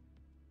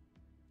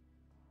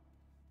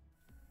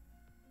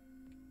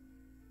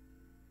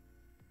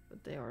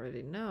But they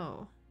already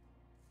know.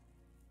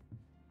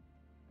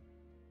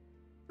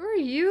 Who are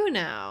you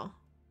now?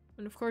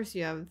 And of course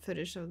you have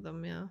footage of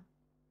them, yeah.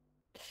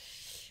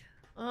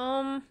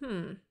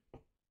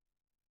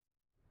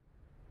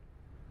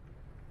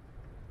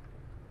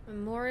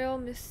 Memorial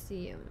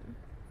Museum.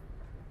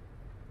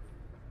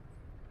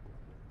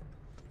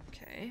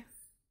 Okay.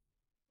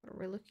 What are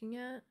we looking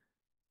at?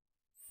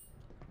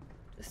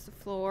 Just the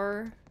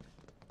floor.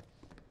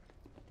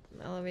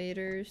 Some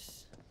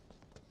elevators.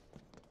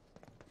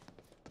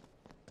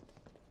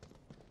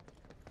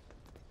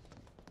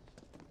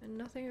 And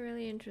nothing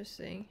really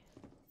interesting.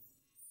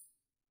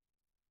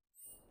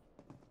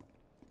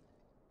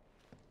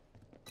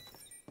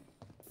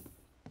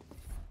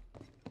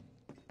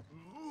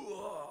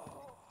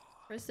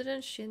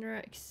 President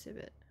Shinra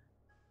exhibit.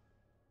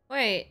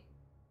 Wait.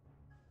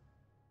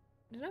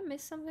 Did I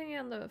miss something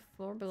on the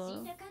floor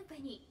below?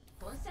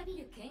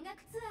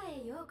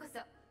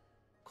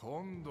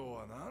 今度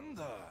はなん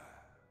だ。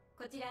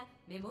こちら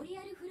メモリ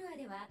アルフロア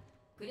では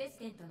プレジ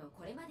デントの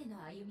これまで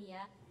の歩み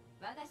や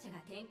我が社が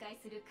展開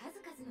する数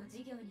々の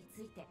事業に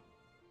ついて、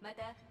ま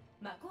た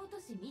魔法都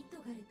市ミッ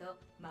ドガルと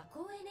魔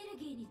法エネル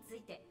ギーにつ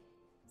いて、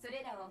そ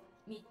れらを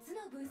3つ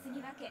のブース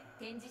に分け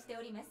展示して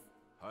おります。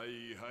は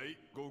いはい、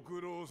ご苦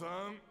労さん。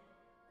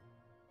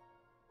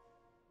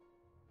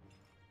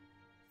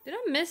Did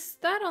I miss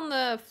that on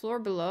the floor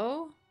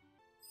below?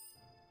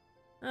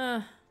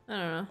 I don't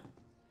know.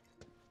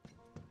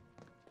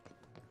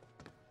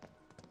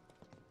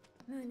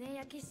 胸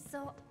焼けし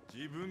そう。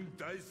自分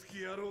大好き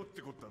野郎っ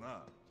てことだ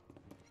な。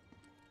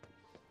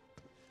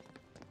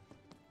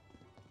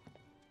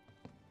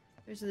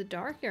There's the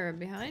dark area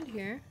behind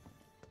here.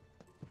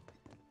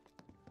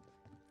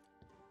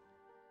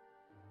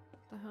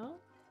 What the hell?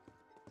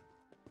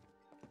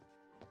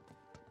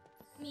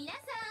 皆さ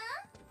ん、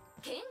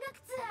見学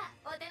ツア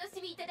ーお楽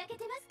しみいただけ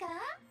てますか？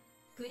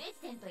プレ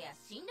ジデントや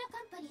シンラカ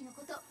ンパニーの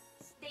こと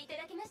知っていた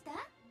だけました？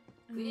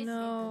プレジデント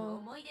の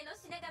思い出の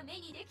品が目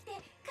にできて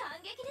感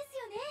激です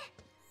よ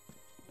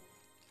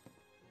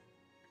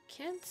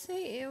ね。Can't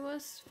say it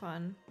was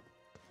fun.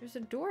 There's a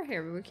door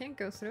here, but we can't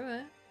go through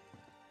it.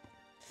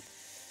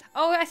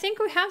 Oh, I think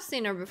we have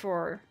seen her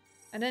before.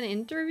 At an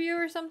interview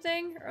or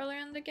something earlier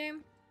in the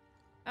game.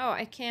 Oh,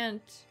 I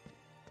can't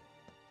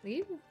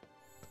leave?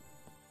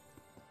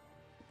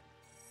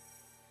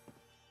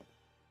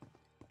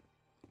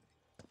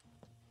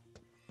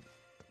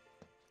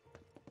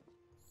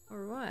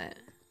 Or what?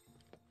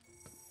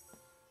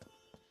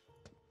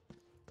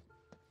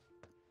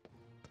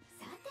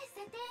 さてさ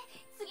て、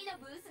次の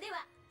ブースで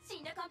はシ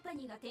ンラカンパ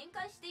ニーが展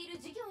開している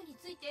事業に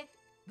ついて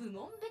部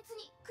門別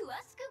に詳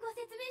しくご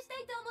説明した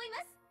いと思い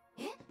ます。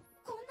え、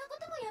こんなこ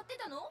ともやって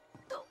たの？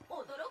と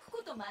驚く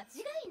こと間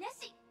違いな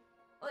し。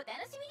お楽し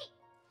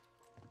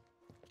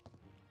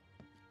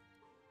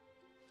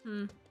み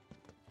に。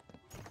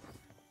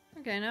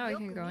Okay, now I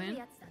can go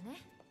in.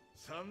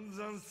 散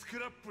々スク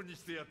ラップに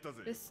してやった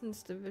ぜ。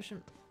 Distance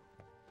division.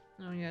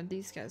 Oh yeah,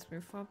 these guys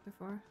we've fought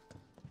before.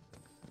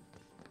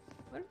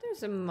 What if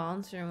there's a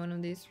monster in one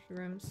of these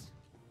rooms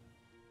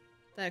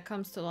that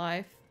comes to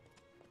life?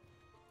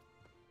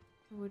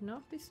 I would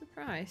not be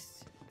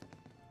surprised.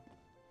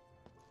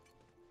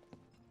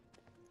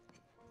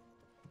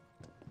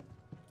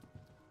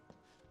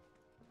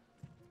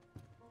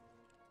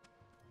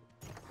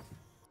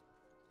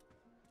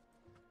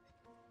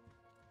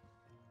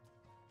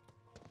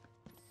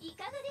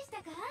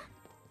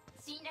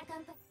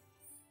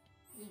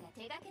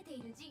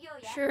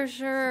 Sure,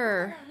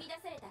 sure. 生み出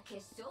された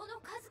結晶の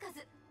数々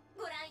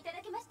ご覧いた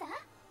だけました？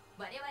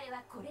我々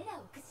はこれら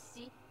を駆使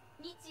し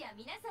日夜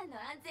皆さんの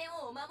安全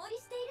をお守り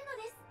している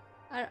のです。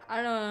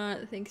 I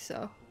don't think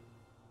so.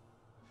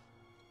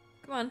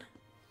 Come on.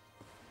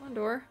 Come on,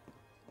 door.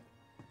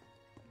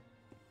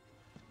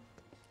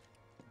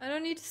 I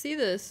don't need to see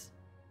this.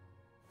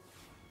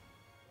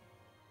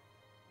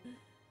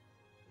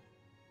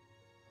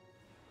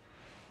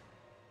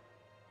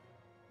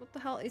 What the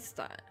hell is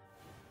that?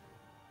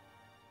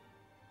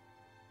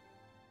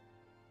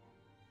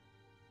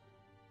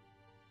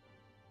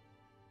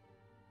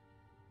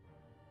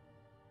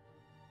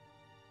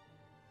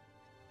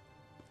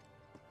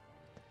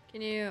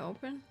 Can you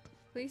open,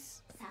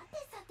 please? さて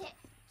さて、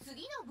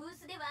次のブー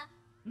スでは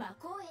魔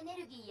法エネ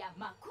ルギーや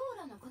魔航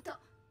路のこと、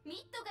ミッ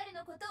ドガル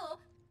のことを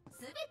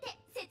すべて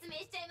説明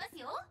しちゃいます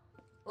よ。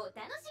お楽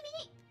し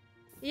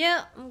みに。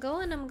 Yeah, I'm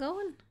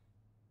going.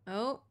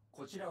 Oh.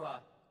 こちら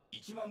は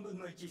1万分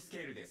の1スケ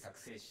ールで作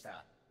成し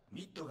た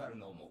ミッドガル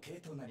の模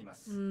型となりま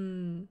す。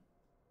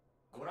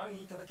ご覧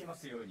いただけま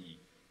すよう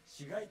に、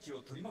市街地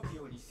を取り巻く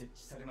ように設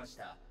置されまし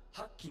た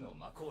8基の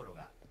魔航路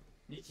が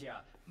日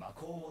夜魔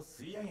鋼を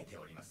吸い上げて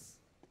おりま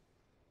す。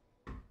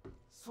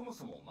そも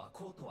そも魔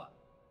鋼とは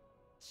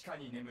地下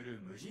に眠る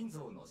無尽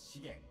蔵の資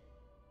源、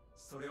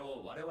それ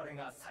を我々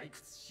が採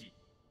掘し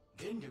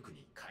電力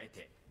に変え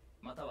て、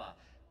または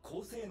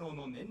高性能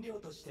の燃料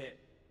として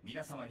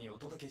皆様にお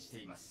届けして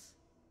います。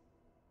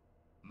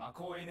魔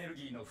鋼エネル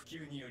ギーの普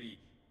及によ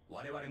り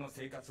我々の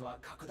生活は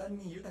格段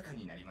に豊か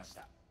になりまし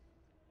た。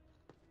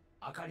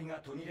明かりが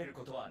途切れる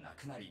ことはな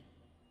くなり、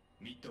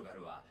ミッドガ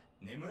ルは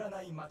眠ら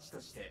ない街と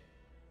して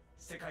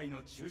世界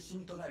の中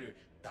心となる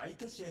大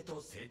都市へ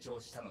と成長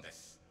したので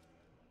す。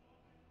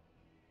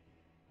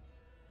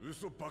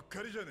嘘ばっ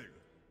かりじゃねえ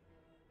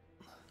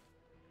か。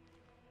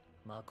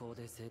魔鋼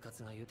で生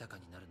活が豊か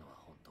になるのは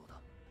本当だ。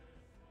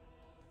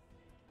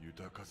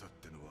豊かさっ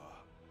ての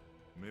は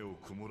目を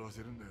曇ら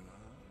せるんだよな。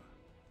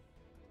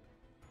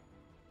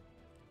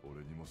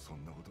俺にもそ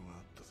んなことがあっ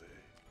たぜ。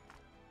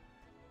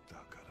だ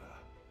か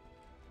ら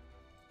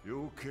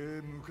余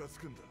計ムカつ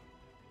くんだ。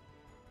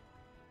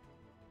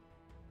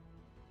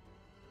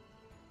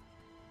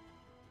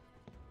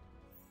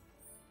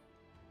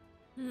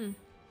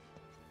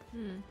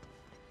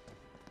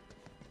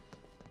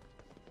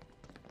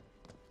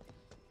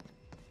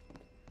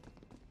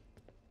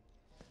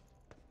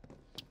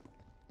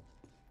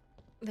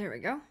There we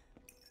go.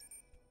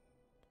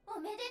 お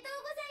めでと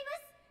うございま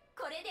す。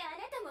これであ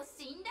なたも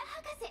死んだ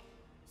博士。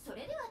そ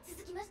れでは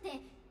続きまして、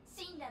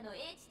死んだの英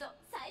知と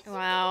最新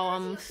Wow,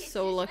 I'm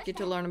so lucky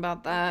to learn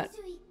about that.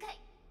 21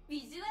階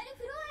ビジュアル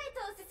フロア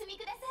へとお進み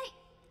ください。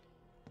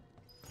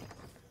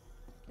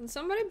 Can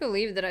somebody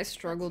believe that I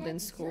struggled in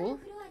school?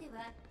 ビジュアルフロアで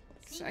は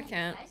So I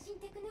can't. 最新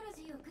テクノロ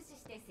ジーを駆使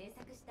して制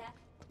作した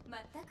全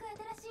く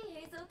新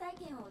しい映像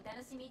体験をお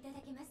楽しみいた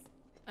だけます。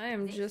 I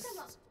am just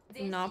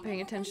not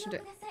paying attention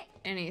to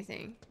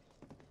anything.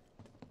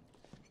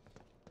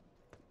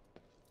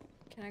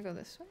 Can I go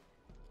this way?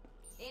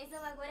 映像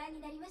はご覧に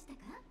なりましたか?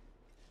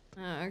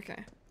 Oh,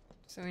 okay.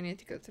 So we need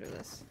to go through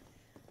this.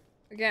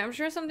 Okay, I'm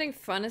sure something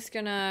fun is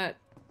gonna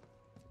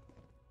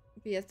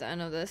be at the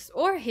end of this.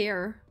 Or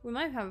here. We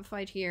might have a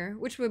fight here.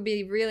 Which would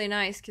be really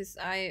nice, because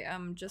I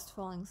am just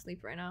falling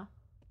asleep right now.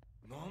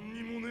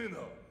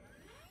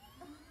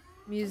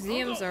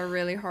 Museums are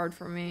really hard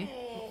for me.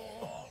 Oh.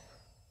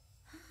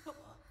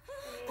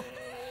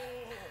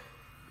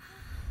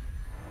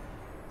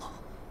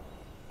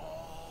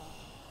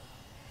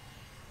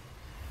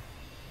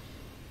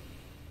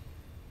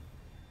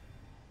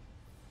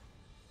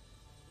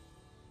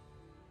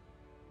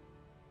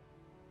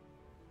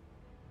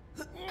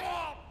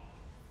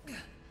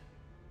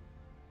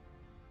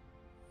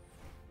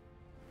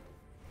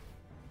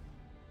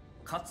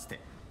 かつて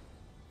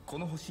こ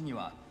の星に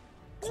は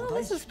古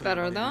代種と呼ば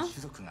れる種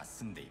族が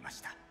住んでいまし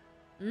た。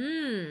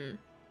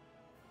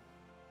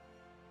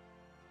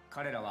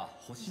彼らは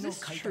星の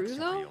開拓者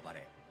と呼ば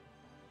れ、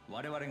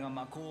我々が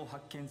魔鋼を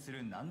発見す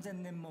る何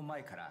千年も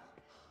前から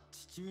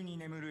地中に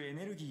眠るエ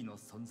ネルギーの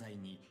存在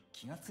に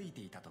気がつい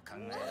ていたと考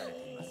えられ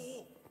ています。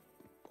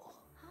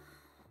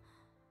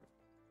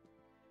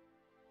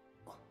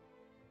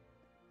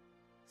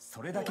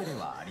それだけで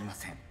はありま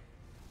せん。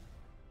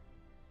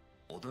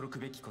驚く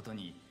べきこと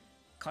に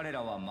彼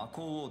らは魔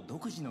鋼を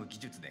独自の技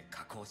術で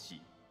加工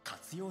し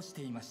活用し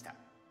ていました。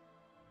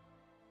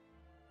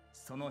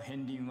その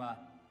片鱗は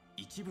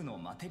一部の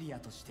マテリア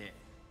として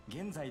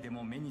現在で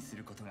も目にす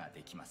ることが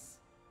できます。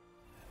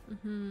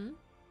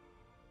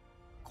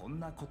こん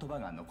な言葉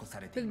が残さ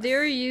れています。 But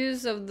their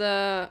use of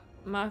the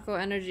Mako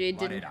energy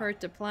didn't hurt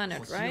the planet,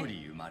 星より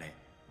right? 生まれ、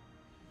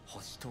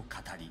星と語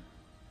り、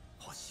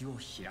星を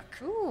開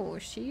く。 Oh,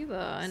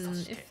 Shiva and そ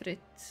して Ifrit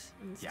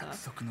and 約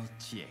stuff. 束の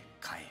地へ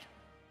帰る。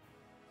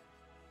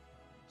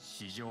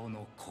地上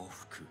の幸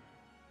福、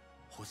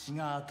星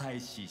が与え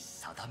し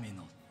定め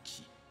の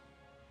地。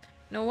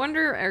 No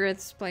wonder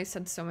Aerith's place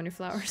had so many し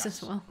flowers か as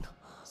し well.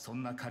 そ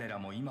んな彼ら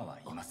も今は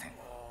いません。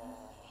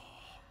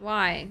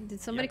 Why? Did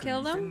somebody 約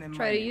kill 2000 them? 年 Try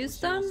前 to に use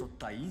星を them? 襲っ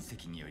た隕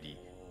石により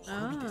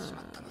滅びてし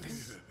まったので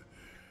す。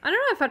I don't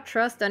know if I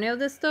trust any of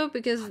this though,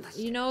 because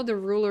you know the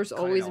rulers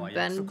always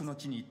bend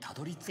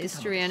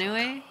history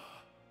anyway.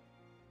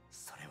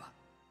 それは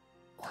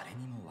誰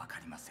にもわか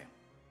りません。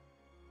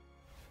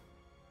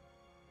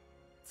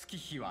月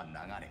日は流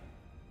れ、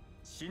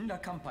神羅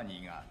カンパ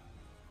ニーが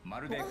ま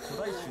るで古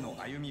代種の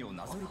歩みを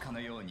なぞるかの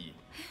ように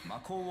魔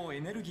法をエ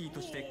ネルギーと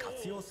して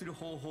活用する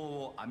方法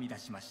を編み出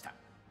しました。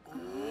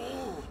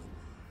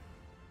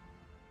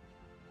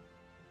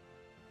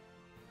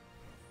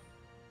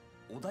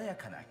穏や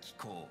かな気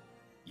候、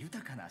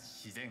豊かな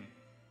自然、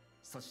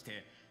そし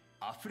て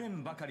あふれ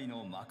んばかり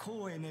の魔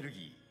法エネルギ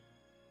ー。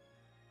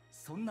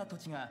そんな土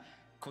地が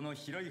この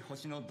広い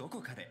星のど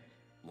こかで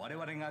我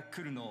々が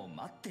来るのを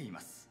待っていま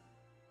す。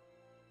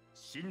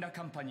神羅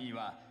カンパニー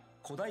は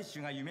古代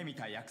種が夢見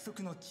た約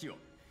束の地を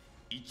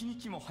一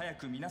日も早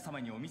く皆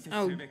様にお見せ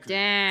するべく。Oh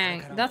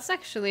dang, that's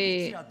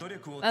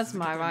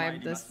my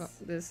vibe.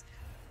 This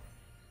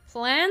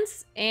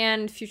plants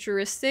and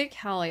futuristic,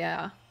 hell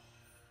yeah.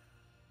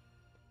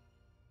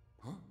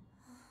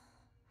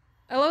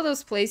 I love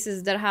those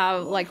places that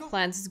have like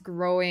plants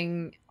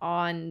growing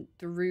on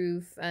the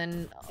roof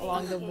and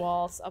along the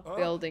walls, up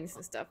buildings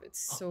and stuff. It's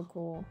so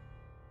cool.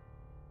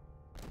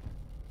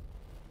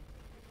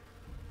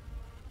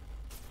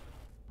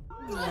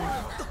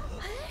 Yeah.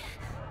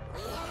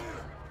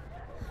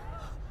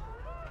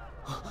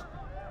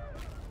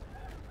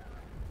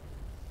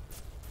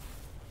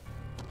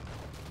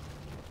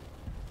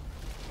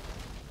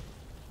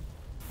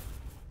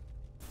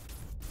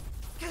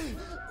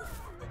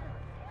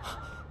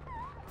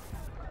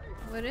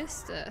 What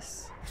is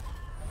this?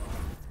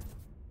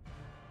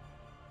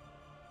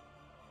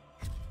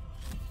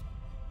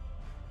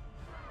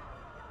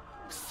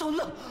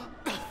 Oh,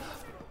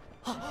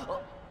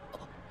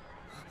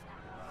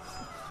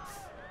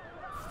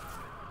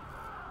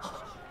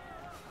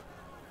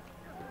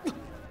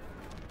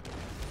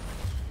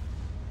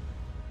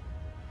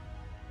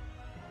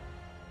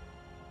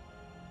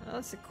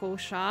 that's a cool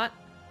shot.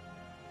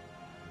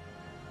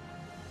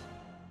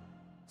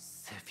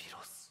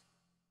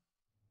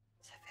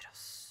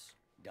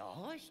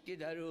 どうして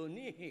だろう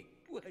ね。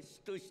わ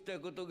しとした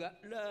ことが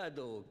ラー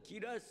ドを切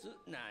らす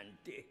なん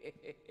て。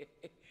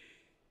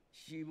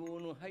脂肪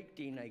の入っ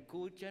ていない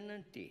紅茶な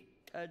んて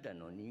ただ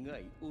の苦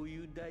いお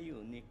湯だ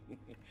よね。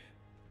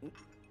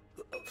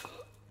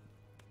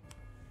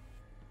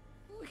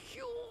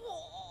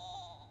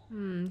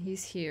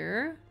He's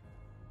here.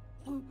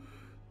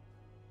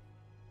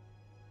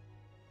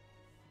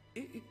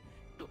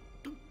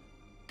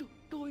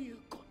 どういう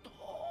こと？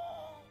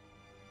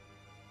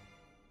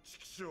ち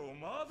くしょう、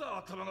まだ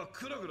頭が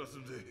クラクラす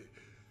んで、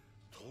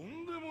と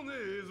んでもね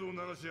え映像流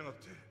しやがっ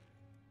て。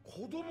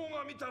子供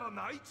が見たら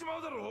泣いちま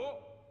うだろ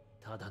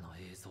う。ただの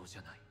映像じ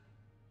ゃない。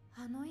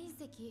あの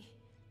隕石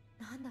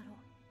なんだろ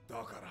う。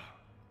だから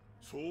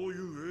そうい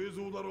う映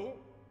像だろう。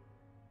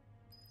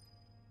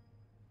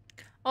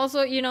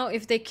 Also, you know,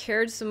 if they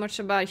cared so much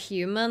about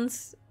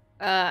humans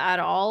at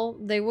all,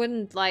 they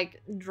wouldn't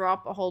like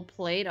drop a whole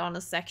plate on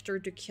a sector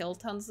to kill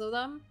tons of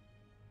them.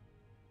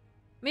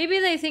 Maybe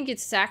they think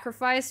it's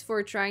sacrifice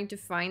for trying to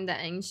find the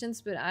ancients,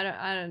 but I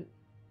don't.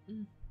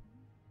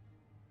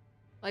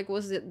 Like,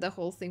 was it the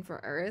whole thing for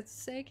Earth's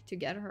sake to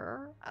get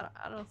her?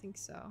 I don't think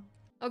so.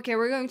 Okay,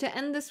 we're going to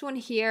end this one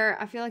here.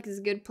 I feel like it's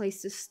a good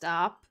place to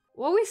stop.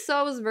 What we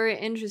saw was very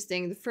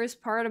interesting. The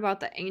first part about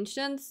the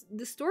ancients,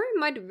 the story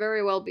might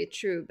very well be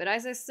true, but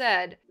as I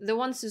said, the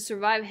ones who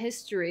survive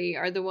history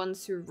are the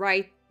ones who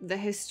write the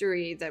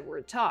history that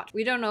we're taught.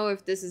 We don't know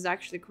if this is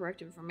actually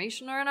correct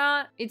information or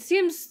not. It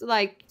seems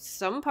like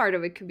some part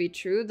of it could be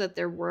true, that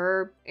there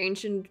were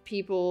ancient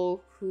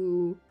people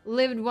who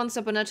lived once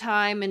upon a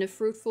time in a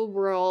fruitful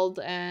world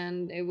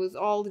and it was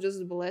all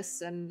just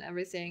bliss and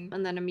everything,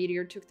 and then a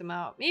meteor took them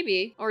out.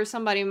 Maybe. Or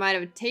somebody might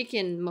have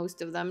taken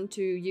most of them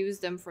to use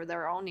them for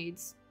their own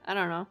needs. I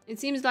don't know. It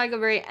seems like a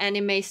very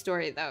anime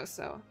story though,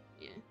 so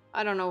yeah.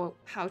 I don't know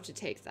how to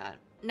take that.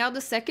 Now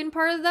the second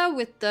part of that,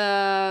 with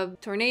the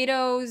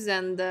tornadoes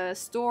and the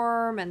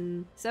storm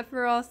and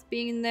Sephiroth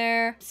being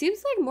there,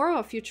 seems like more of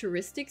a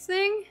futuristic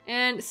thing.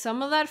 And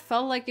some of that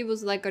felt like it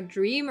was like a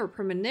dream or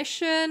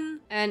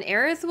premonition. And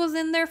Aerith was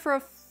in there for a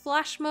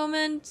flash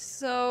moment.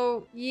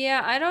 So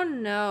yeah, I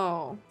don't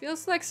know.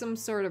 Feels like some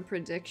sort of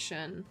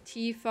prediction.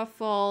 Tifa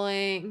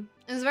falling.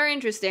 It's very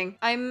interesting.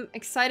 I'm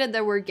excited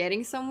that we're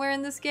getting somewhere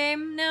in this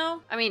game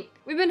now. I mean,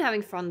 we've been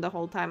having fun the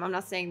whole time, I'm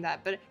not saying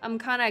that, but I'm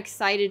kind of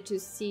excited to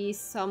see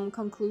some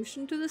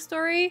conclusion to the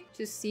story,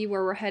 to see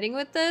where we're heading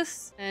with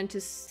this, and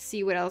to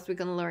see what else we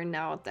can learn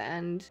now at the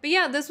end. But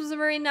yeah, this was a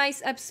very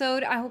nice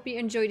episode. I hope you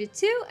enjoyed it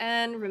too,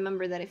 and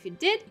remember that if you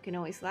did, you can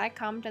always like,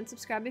 comment, and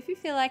subscribe if you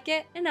feel like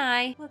it, and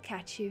I will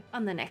catch you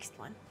on the next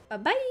one.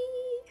 Bye-bye!